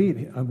to defeat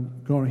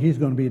him. He's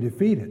going to be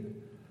defeated.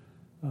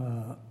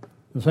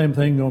 The same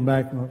thing going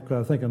back,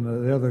 I think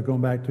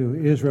going back to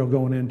Israel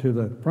going into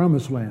the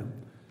promised land.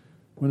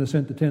 When they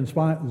sent the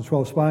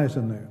 12 spies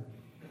in there.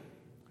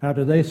 How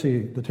did they see,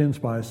 the 10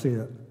 spies see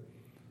it?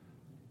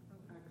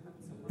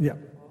 Yeah.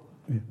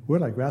 We're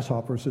like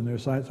grasshoppers in their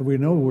sight, so we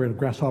know we're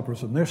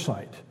grasshoppers in their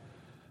sight.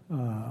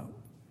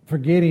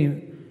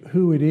 Forgetting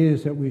who it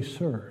is that we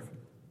serve.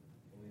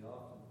 We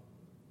often,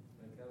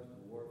 when it comes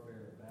to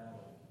warfare and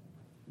battle,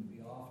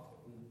 we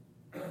often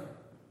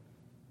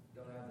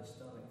don't have the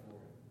stomach for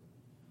it.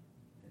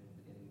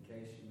 And in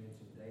case you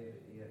mentioned David,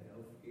 he had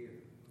no fear.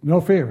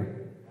 No fear.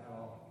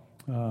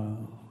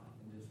 And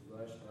just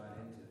rushed right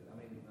into it. I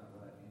mean, not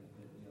right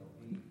into it,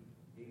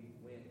 he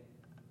went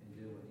and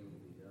did what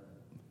needed to be done.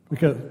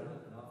 Because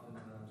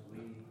Oftentimes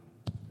we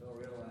don't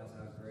realize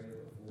how great of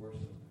a force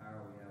and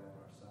power we have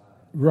on our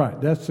side.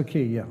 right, that's the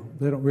key. Yeah,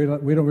 we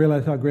don't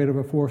realize how great of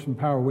a force and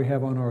power we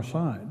have on our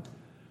side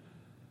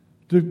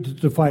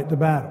to fight the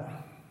battle.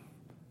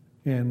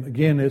 And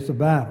again, it's a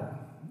battle,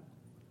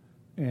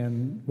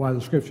 and why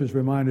the scriptures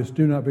remind us,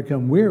 do not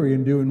become weary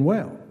in doing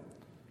well.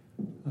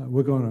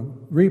 We're going to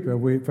reap if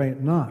we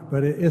faint not.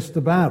 But it's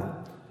the battle.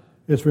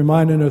 It's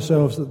reminding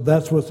ourselves that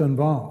that's what's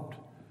involved.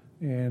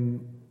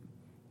 And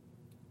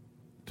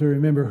to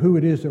remember who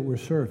it is that we're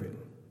serving.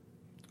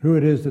 Who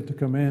it is that the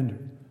commander.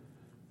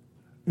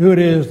 Who it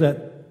is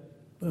that,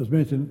 as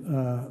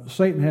mentioned,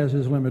 Satan has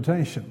his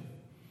limitation.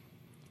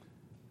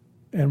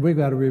 And we've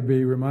got to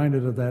be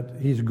reminded of that.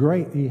 He's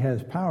great. He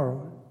has power.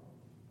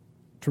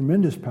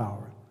 Tremendous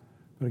power.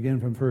 But again,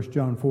 from 1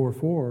 John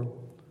 4:4,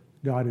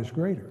 God is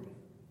greater.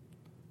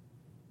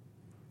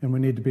 And we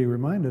need to be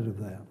reminded of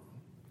that.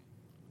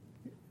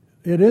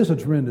 It is a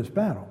tremendous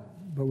battle,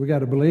 but we got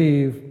to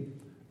believe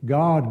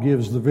God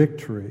gives the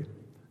victory.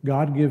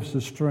 God gives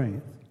the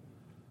strength.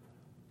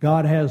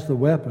 God has the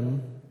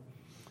weapon.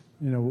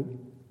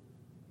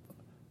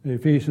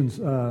 Ephesians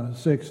 6,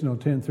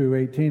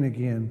 10-18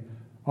 again.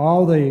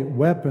 All the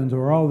weapons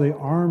or all the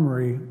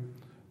armory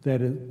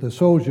that the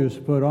soldiers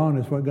put on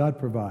is what God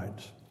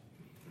provides.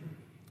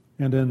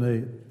 And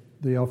then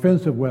the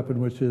offensive weapon,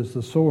 which is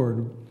the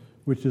sword,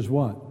 which is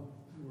what?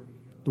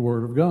 The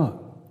Word of God.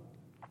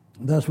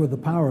 That's where the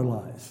power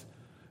lies.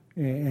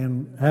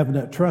 And having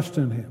that trust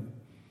in Him.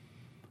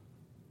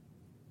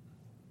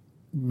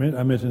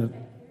 I mentioned it.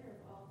 Take care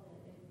of all the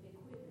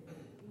equipment.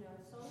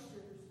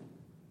 Soldiers,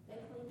 they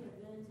clean their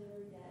guns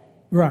every day.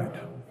 Right.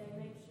 They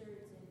make sure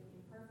it's in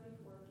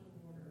perfect working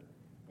order.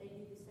 They do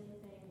the same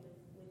thing with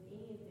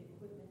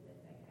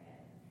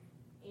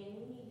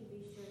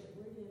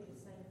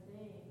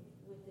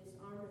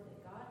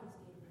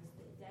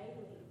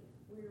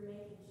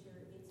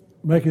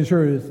making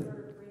sure We're ready and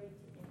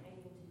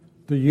able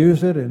to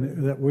use it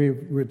and that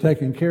we're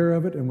taking care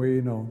of it, and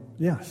we,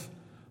 yes.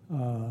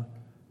 And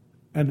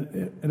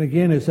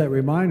again, it's that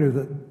reminder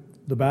that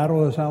the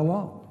battle is how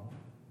long?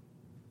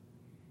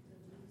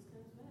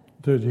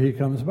 Till He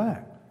comes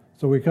back.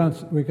 So we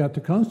got to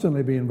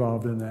constantly be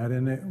involved in that,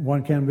 and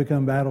one can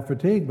become battle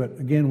fatigued. But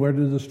again, where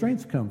does the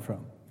strength come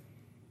from?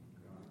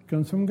 It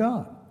comes from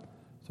God.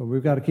 So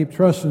we've got to keep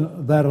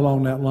trusting that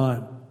along that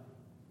line.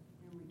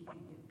 And we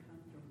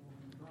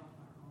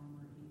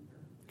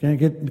can't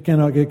get comfortable and drop our armor either.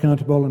 Cannot get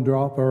comfortable and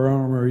drop our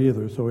armor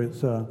either. So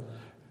it's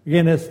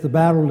again, it's the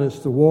battle, it's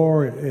the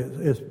war,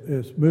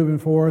 it's moving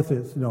forth.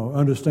 It's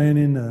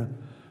understanding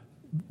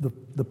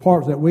the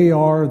part that we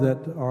are,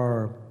 that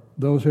are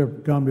those who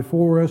have gone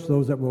before us,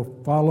 those that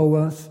will follow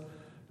us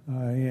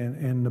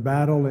in the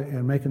battle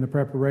and making the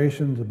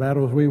preparations. The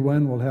battles we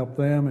win will help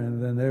them,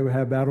 and then they will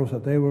have battles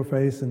that they will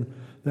face, and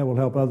that will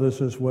help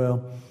others as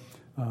well.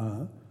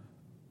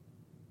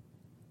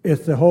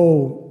 It's the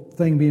whole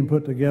thing being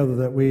put together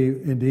that we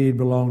indeed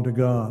belong to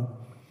God.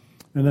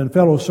 And then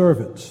fellow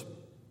servants.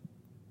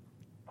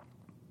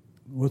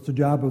 What's the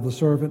job of the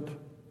servant?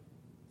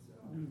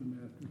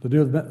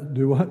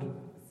 Do what?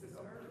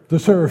 To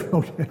serve.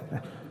 Okay.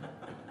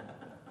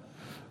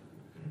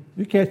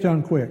 You catch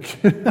on quick.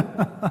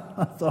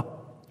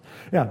 So,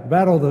 yeah,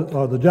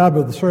 the job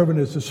of the servant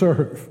is to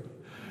serve,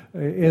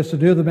 is to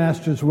do the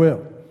master's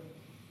will.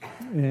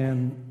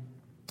 And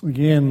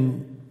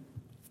again,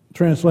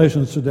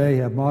 translations today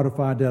have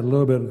modified that a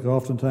little bit.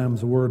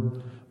 Oftentimes the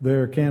word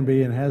there can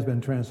be and has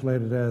been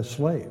translated as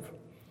slave.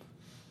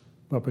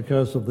 But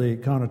because of the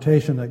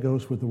connotation that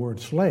goes with the word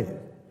slave,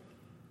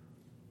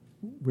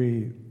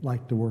 we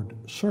like the word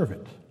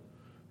servant.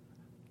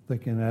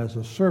 Thinking as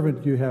a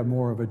servant, you have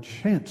more of a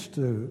chance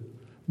to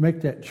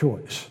make that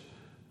choice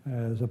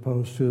as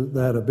opposed to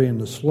that of being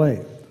the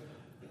slave.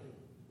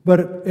 But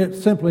it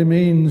simply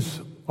means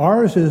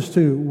ours is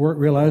to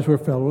realize we're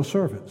fellow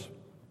servants.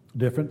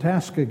 Different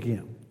task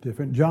again,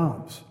 different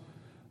jobs.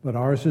 But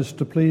ours is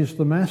to please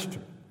the master.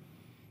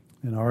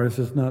 And ours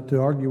is not to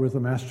argue with the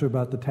master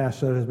about the task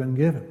that has been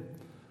given.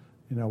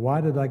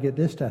 Why did I get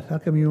this task? How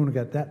come you only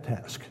got that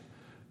task?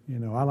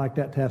 I like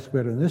that task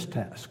better than this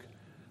task.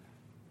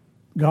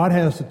 God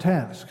has the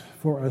task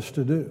for us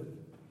to do.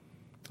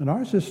 And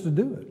ours is to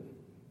do it.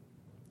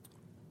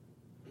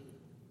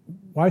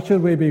 Why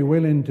should we be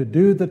willing to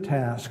do the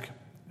task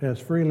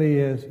as free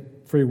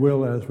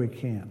will as we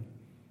can?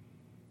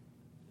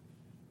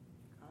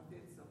 God did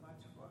so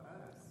much for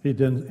us. He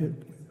did. His only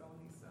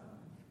Son.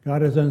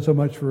 God has done so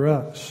much for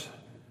us.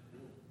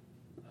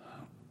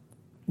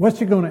 What's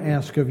He going to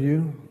ask of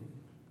you?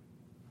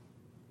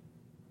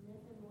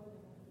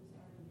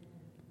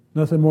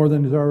 Nothing more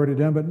than He's already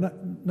done, but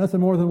nothing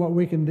more than what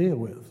we can deal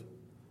with.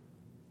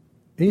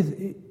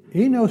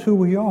 He knows who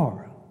we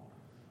are.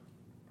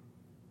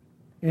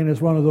 And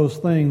it's one of those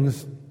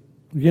things,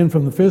 again,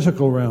 from the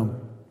physical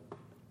realm.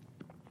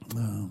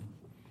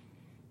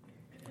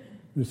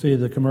 We see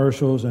the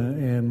commercials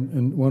and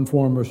in one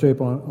form or shape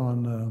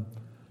on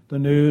the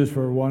news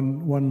for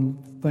one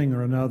thing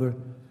or another.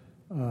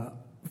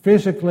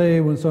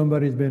 Physically, when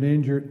somebody's been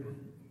injured,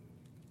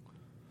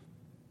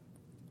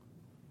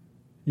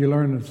 you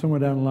learn that somewhere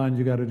down the line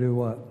you got to do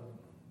what?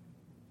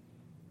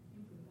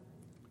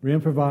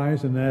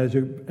 Improvise, and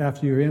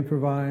after you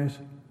improvise,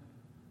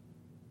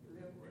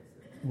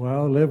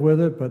 live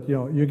with it, but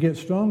you get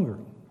stronger.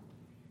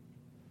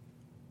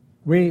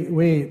 We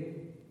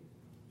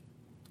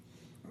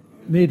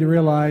need to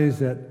realize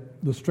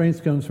that the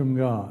strength comes from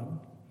God.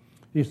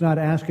 He's not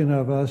asking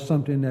of us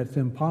something that's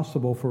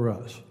impossible for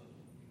us.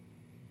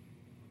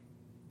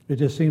 It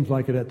just seems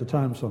like it at the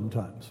time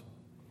sometimes.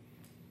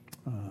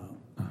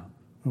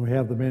 When we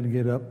have the men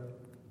get up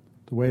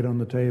to wait on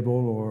the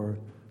table or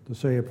to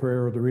say a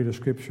prayer or to read a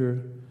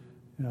scripture,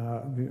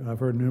 I've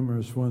heard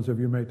numerous ones of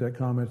you make that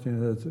comment.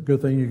 It's a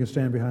good thing you can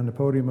stand behind the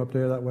podium up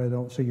there. That way they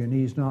don't see your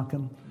knees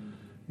knocking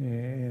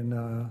and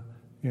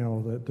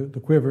the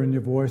quiver in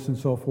your voice and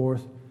so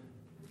forth.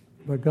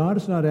 But God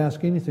does not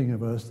ask anything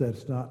of us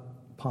that's not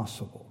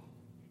possible.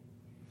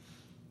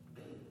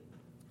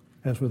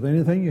 As with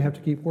anything, you have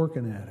to keep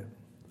working at it.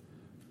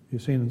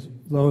 You've seen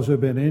those who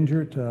have been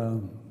injured.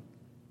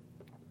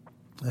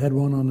 I had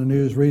one on the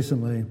news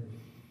recently.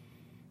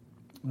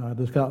 I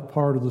just got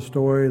part of the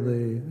story.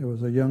 It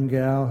was a young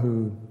gal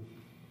who,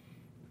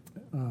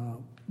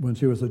 when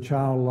she was a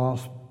child,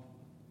 lost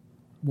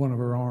one of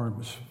her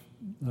arms.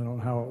 I don't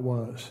know how it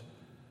was.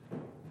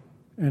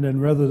 And then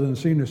rather than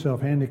seeing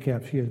herself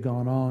handicapped, she has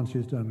gone on.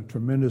 She's done a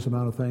tremendous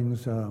amount of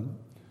things.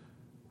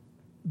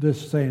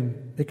 Just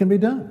saying, it can be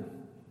done.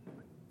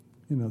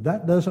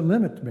 That doesn't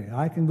limit me.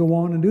 I can go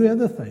on and do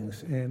other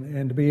things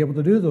and to be able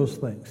to do those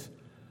things.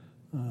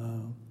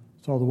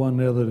 Saw the one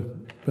there that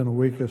had been a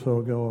week or so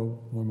ago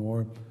or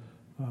more,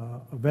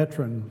 a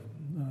veteran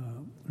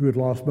who had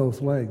lost both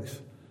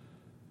legs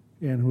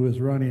and who was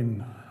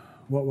running,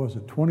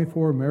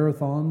 24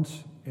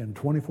 marathons in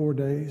 24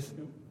 days?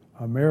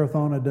 A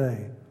marathon a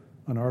day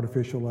on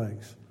artificial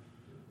legs.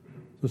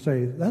 To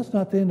say, that's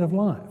not the end of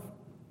life.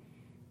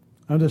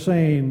 I'm just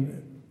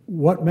saying,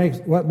 what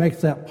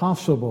makes that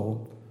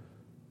possible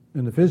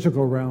in the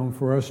physical realm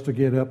for us to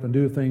get up and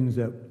do things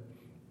that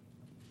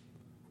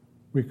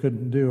we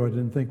couldn't do or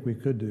didn't think we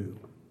could do?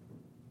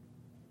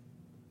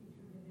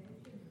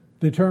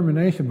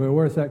 Determination, but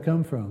where does that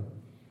come from?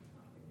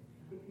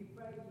 If you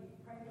pray to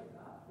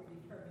God for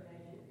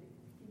determination,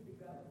 keep it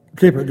going.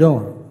 Keep it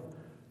going.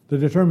 The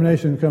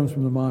determination comes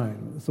from the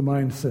mind. It's the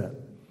mindset.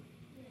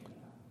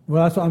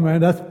 Well,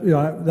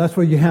 that's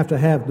what you have to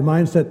have. The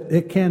mindset,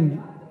 it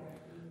can.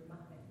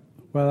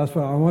 Well, that's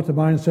why I want the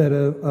mindset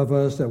of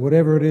us that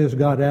whatever it is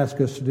God asks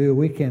us to do,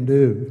 we can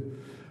do.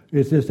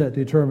 It's just that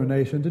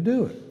determination to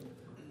do it.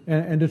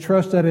 And to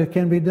trust that it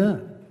can be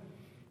done.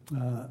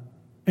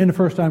 And the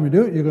first time you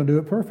do it, you're going to do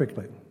it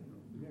perfectly.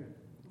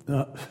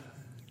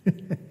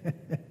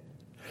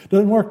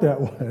 Doesn't work that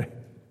way.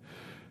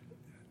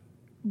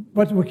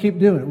 But we keep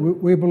doing it.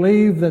 We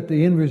believe that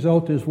the end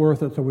result is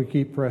worth it, so we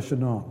keep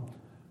pressing on.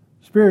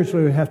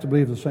 Spiritually, we have to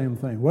believe the same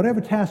thing.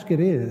 Whatever task it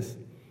is,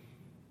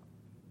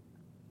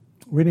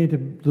 we need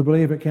to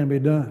believe it can be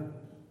done.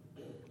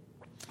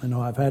 I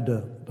know I've had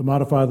to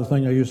modify the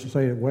thing I used to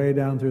say way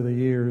down through the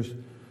years.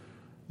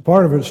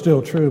 Part of it's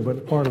still true,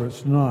 but part of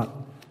it's not.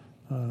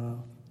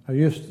 I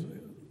used to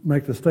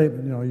make the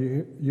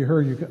statement, you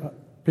heard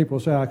people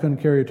say I couldn't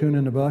carry a tune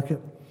in the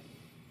bucket.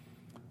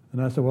 And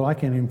I said, well, I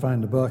can't even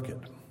find the bucket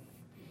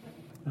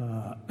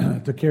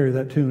to carry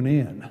that tune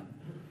in.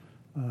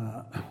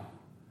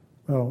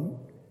 Well,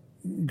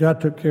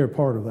 God took care of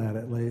part of that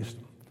at least.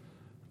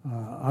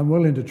 I'm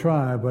willing to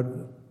try, but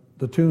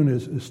the tune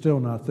is still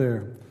not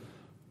there.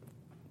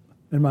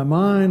 In my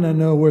mind, I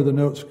know where the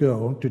notes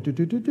go.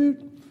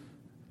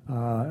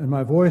 In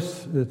my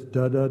voice, it's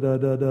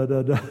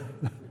da-da-da-da-da-da-da.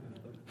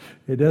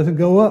 It doesn't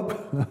go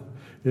up.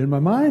 In my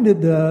mind, it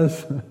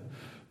does,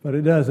 but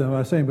it doesn't.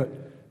 I'm saying, but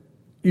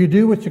you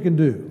do what you can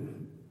do,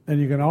 and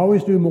you can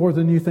always do more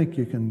than you think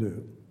you can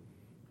do.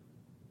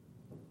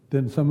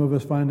 Didn't some of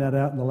us find that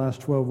out in the last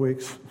 12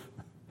 weeks?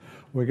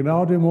 We can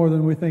all do more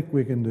than we think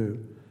we can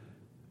do.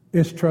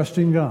 It's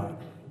trusting God.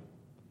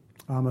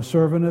 I'm a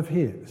servant of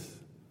His.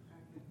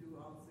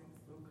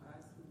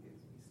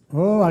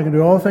 Oh, I can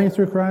do all things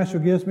through Christ who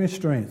gives me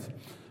strength.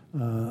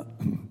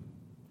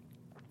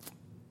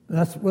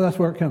 That's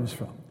where it comes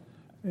from,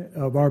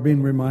 of our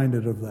being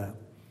reminded of that.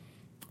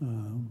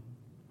 And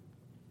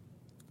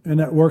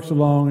that works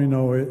along,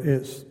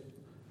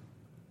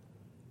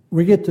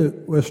 we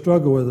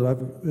struggle with it.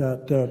 I've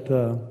got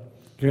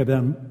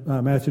down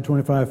Matthew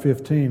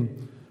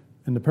 25:15,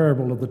 in the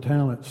parable of the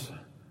talents.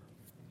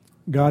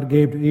 God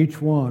gave to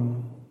each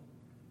one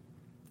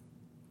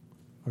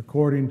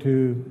according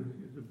to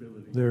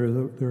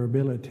their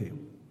ability.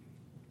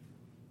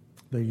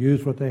 They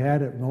used what they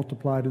had, it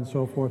multiplied and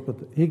so forth, but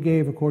He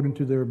gave according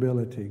to their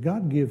ability.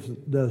 God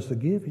does the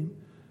giving.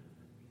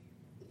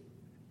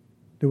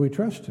 Do we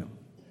trust Him?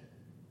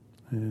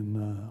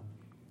 And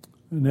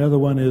the other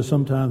one is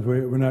sometimes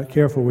we're not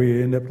careful.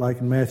 We end up like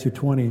in Matthew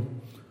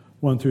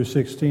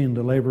 20:1-16,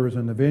 the laborers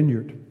in the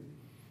vineyard.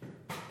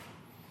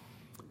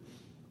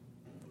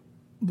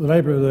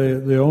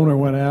 The owner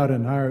went out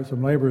and hired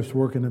some laborers to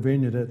work in the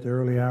vineyard at the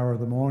early hour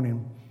of the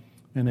morning,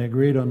 and they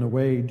agreed on the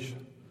wage.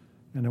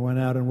 And they went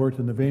out and worked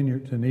in the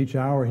vineyards, and each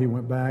hour he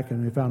went back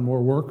and he found more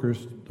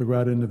workers to go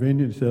out in the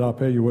vineyard. He said, I'll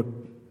pay you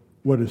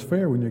what is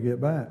fair when you get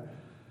back.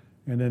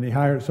 And then he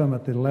hired some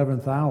at the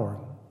 11th hour.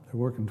 They're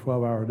working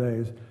 12-hour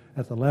days.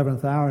 At the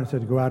 11th hour, he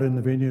said, go out in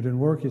the vineyard and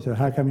work. He said,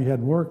 how come you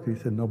hadn't worked? He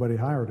said, nobody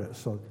hired us.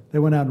 So they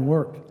went out and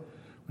worked.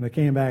 When they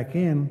came back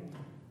in,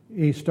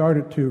 he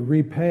started to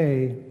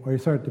pay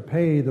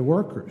the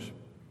workers.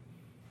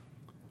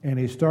 And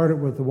he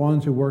started with the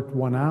ones who worked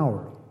 1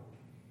 hour.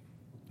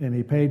 And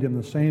he paid them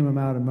the same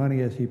amount of money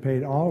as he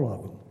paid all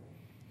of them.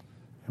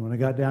 And when it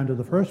got down to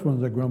the first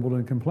ones, they grumbled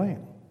and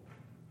complained.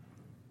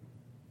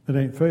 It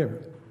ain't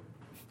fair.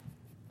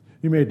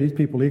 You made these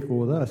people equal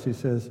with us. He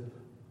says,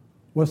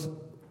 what's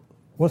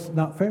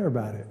not fair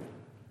about it?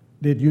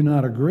 Did you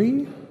not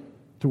agree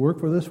to work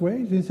for this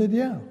wage? He said,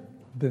 yeah.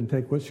 Then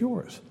take what's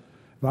yours.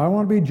 If I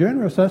want to be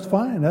generous, that's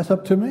fine. That's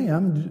up to me.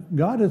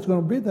 God is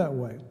going to be that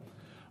way.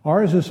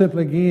 Ours is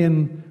simply,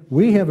 again,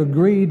 we have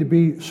agreed to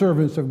be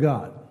servants of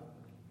God.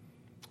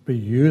 Be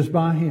used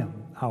by Him,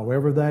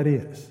 however that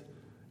is,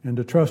 and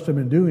to trust Him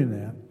in doing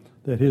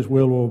that His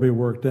will be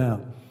worked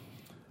out.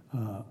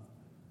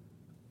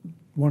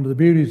 One of the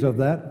beauties of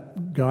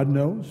that, God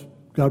knows.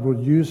 God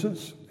will use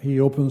us.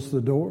 He opens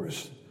the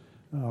doors.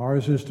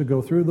 Ours is to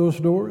go through those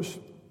doors.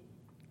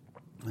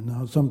 And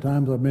now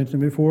sometimes, I've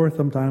mentioned before,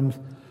 sometimes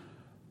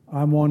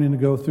I'm wanting to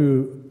go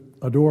through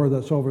a door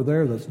that's over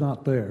there that's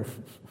not there.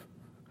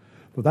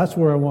 But that's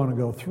where I want to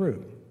go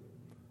through.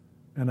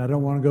 And I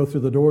don't want to go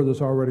through the door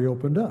that's already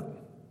opened up.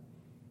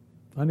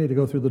 I need to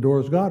go through the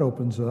doors God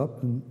opens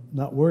up and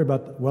not worry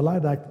about,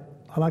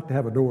 I like to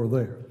have a door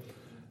there.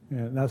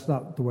 And that's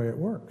not the way it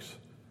works.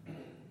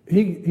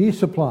 He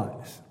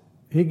supplies.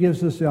 He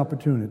gives us the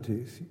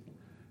opportunities.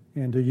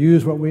 And to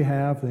use what we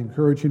have,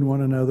 encouraging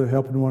one another,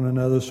 helping one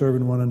another,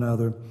 serving one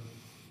another,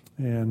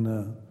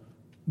 and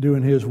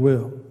doing His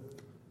will.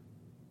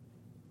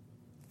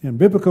 And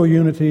biblical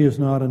unity is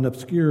not an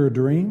obscure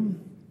dream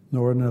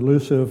nor an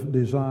elusive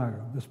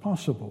desire. It's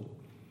possible.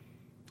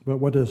 But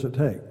what does it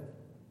take?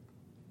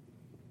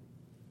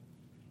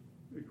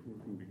 It's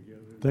working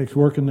together. It takes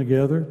working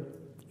together,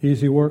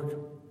 easy work.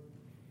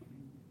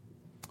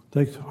 It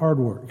takes hard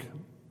work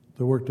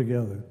to work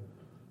together.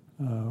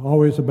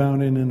 Always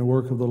abounding in the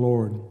work of the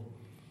Lord.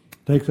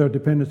 It takes our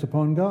dependence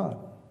upon God.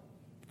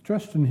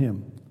 Trust in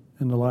Him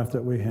in the life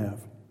that we have.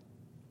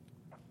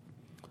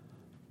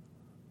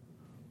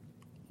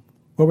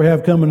 What we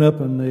have coming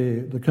up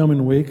in the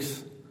coming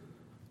weeks,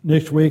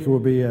 next week will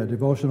be a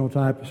devotional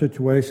type of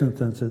situation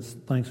since it's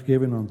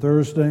Thanksgiving on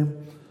Thursday.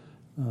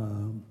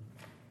 On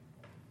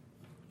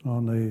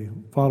the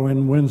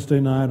following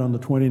Wednesday night, on the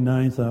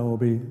 29th, I will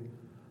be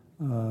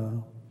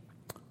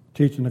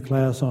teaching a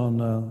class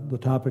on the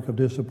topic of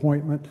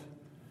disappointment.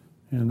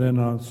 And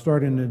then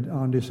starting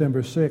on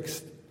December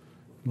 6th,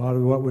 a lot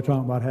of what we're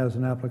talking about has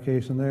an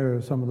application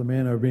there. Some of the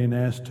men are being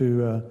asked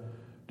to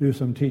do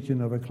some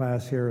teaching of a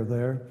class here or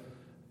there.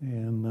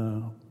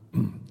 And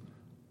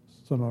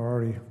some are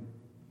already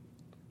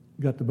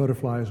got the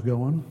butterflies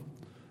going.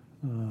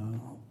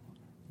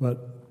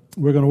 But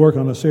we're going to work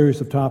on a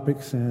series of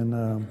topics,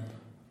 and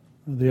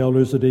the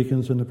elders, the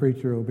deacons, and the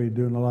preacher will be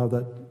doing a lot of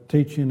that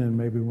teaching, and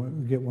maybe we'll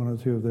get one or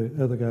two of the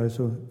other guys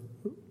who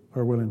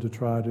are willing to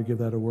try to give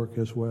that a work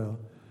as well.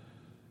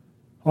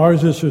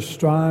 Ours is to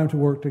strive to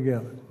work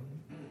together.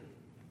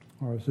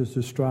 Ours is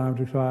to strive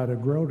to try to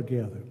grow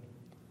together.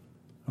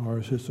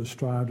 Ours is to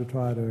strive to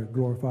try to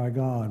glorify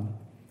God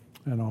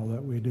in all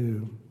that we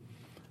do.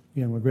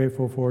 Again, we're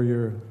grateful for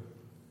your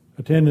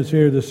attendance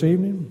here this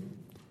evening.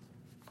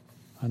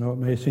 I know it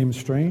may seem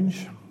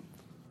strange,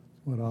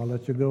 but I'll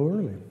let you go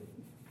early.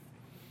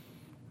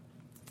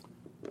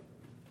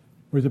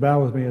 Would you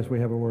bow with me as we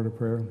have a word of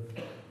prayer?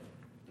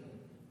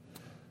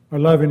 Our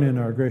loving and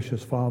our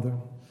gracious Father,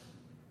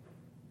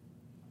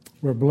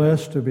 we're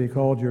blessed to be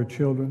called your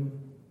children.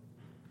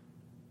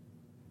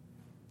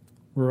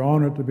 We're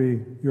honored to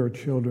be your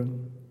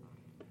children.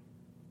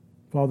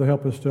 Father,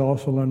 help us to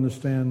also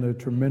understand the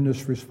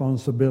tremendous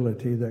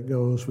responsibility that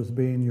goes with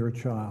being your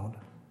child.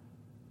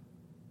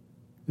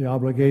 The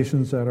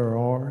obligations that are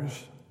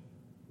ours,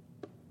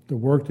 the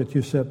work that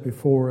you set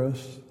before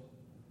us,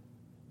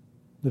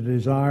 the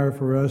desire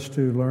for us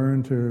to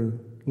learn to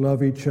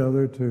love each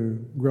other,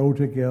 to grow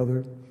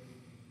together,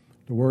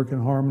 to work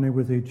in harmony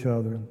with each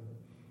other,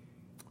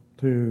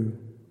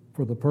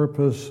 for the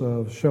purpose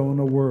of showing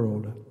the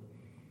world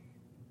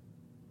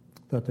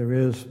that there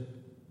is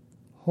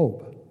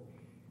hope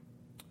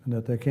and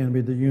that there can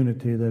be the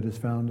unity that is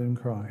found in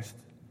Christ.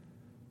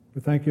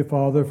 We thank you,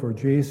 Father, for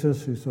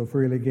Jesus, who so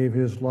freely gave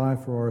his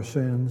life for our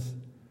sins.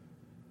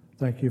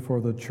 Thank you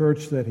for the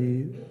church that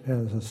he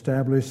has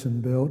established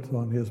and built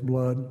on his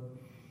blood.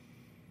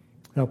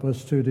 Help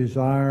us to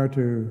desire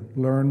to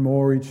learn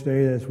more each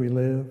day as we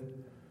live,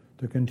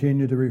 to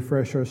continue to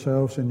refresh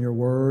ourselves in your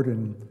word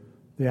and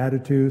the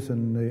attitudes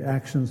and the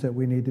actions that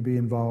we need to be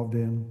involved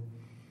in.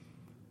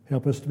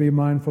 Help us to be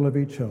mindful of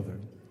each other.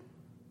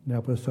 And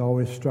help us to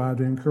always strive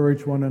to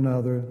encourage one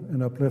another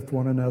and uplift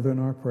one another in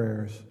our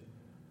prayers.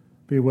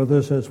 Be with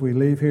us as we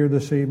leave here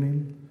this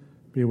evening.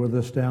 Be with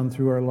us down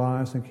through our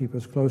lives and keep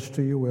us close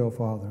to your will,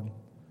 Father.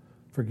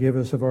 Forgive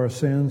us of our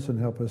sins and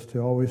help us to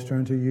always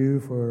turn to you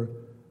for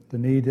the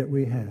need that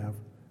we have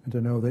and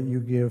to know that you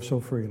give so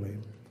freely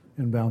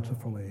and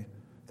bountifully.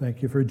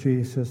 Thank you for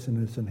Jesus,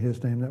 and it's in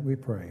his name that we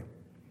pray.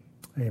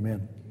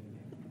 Amen.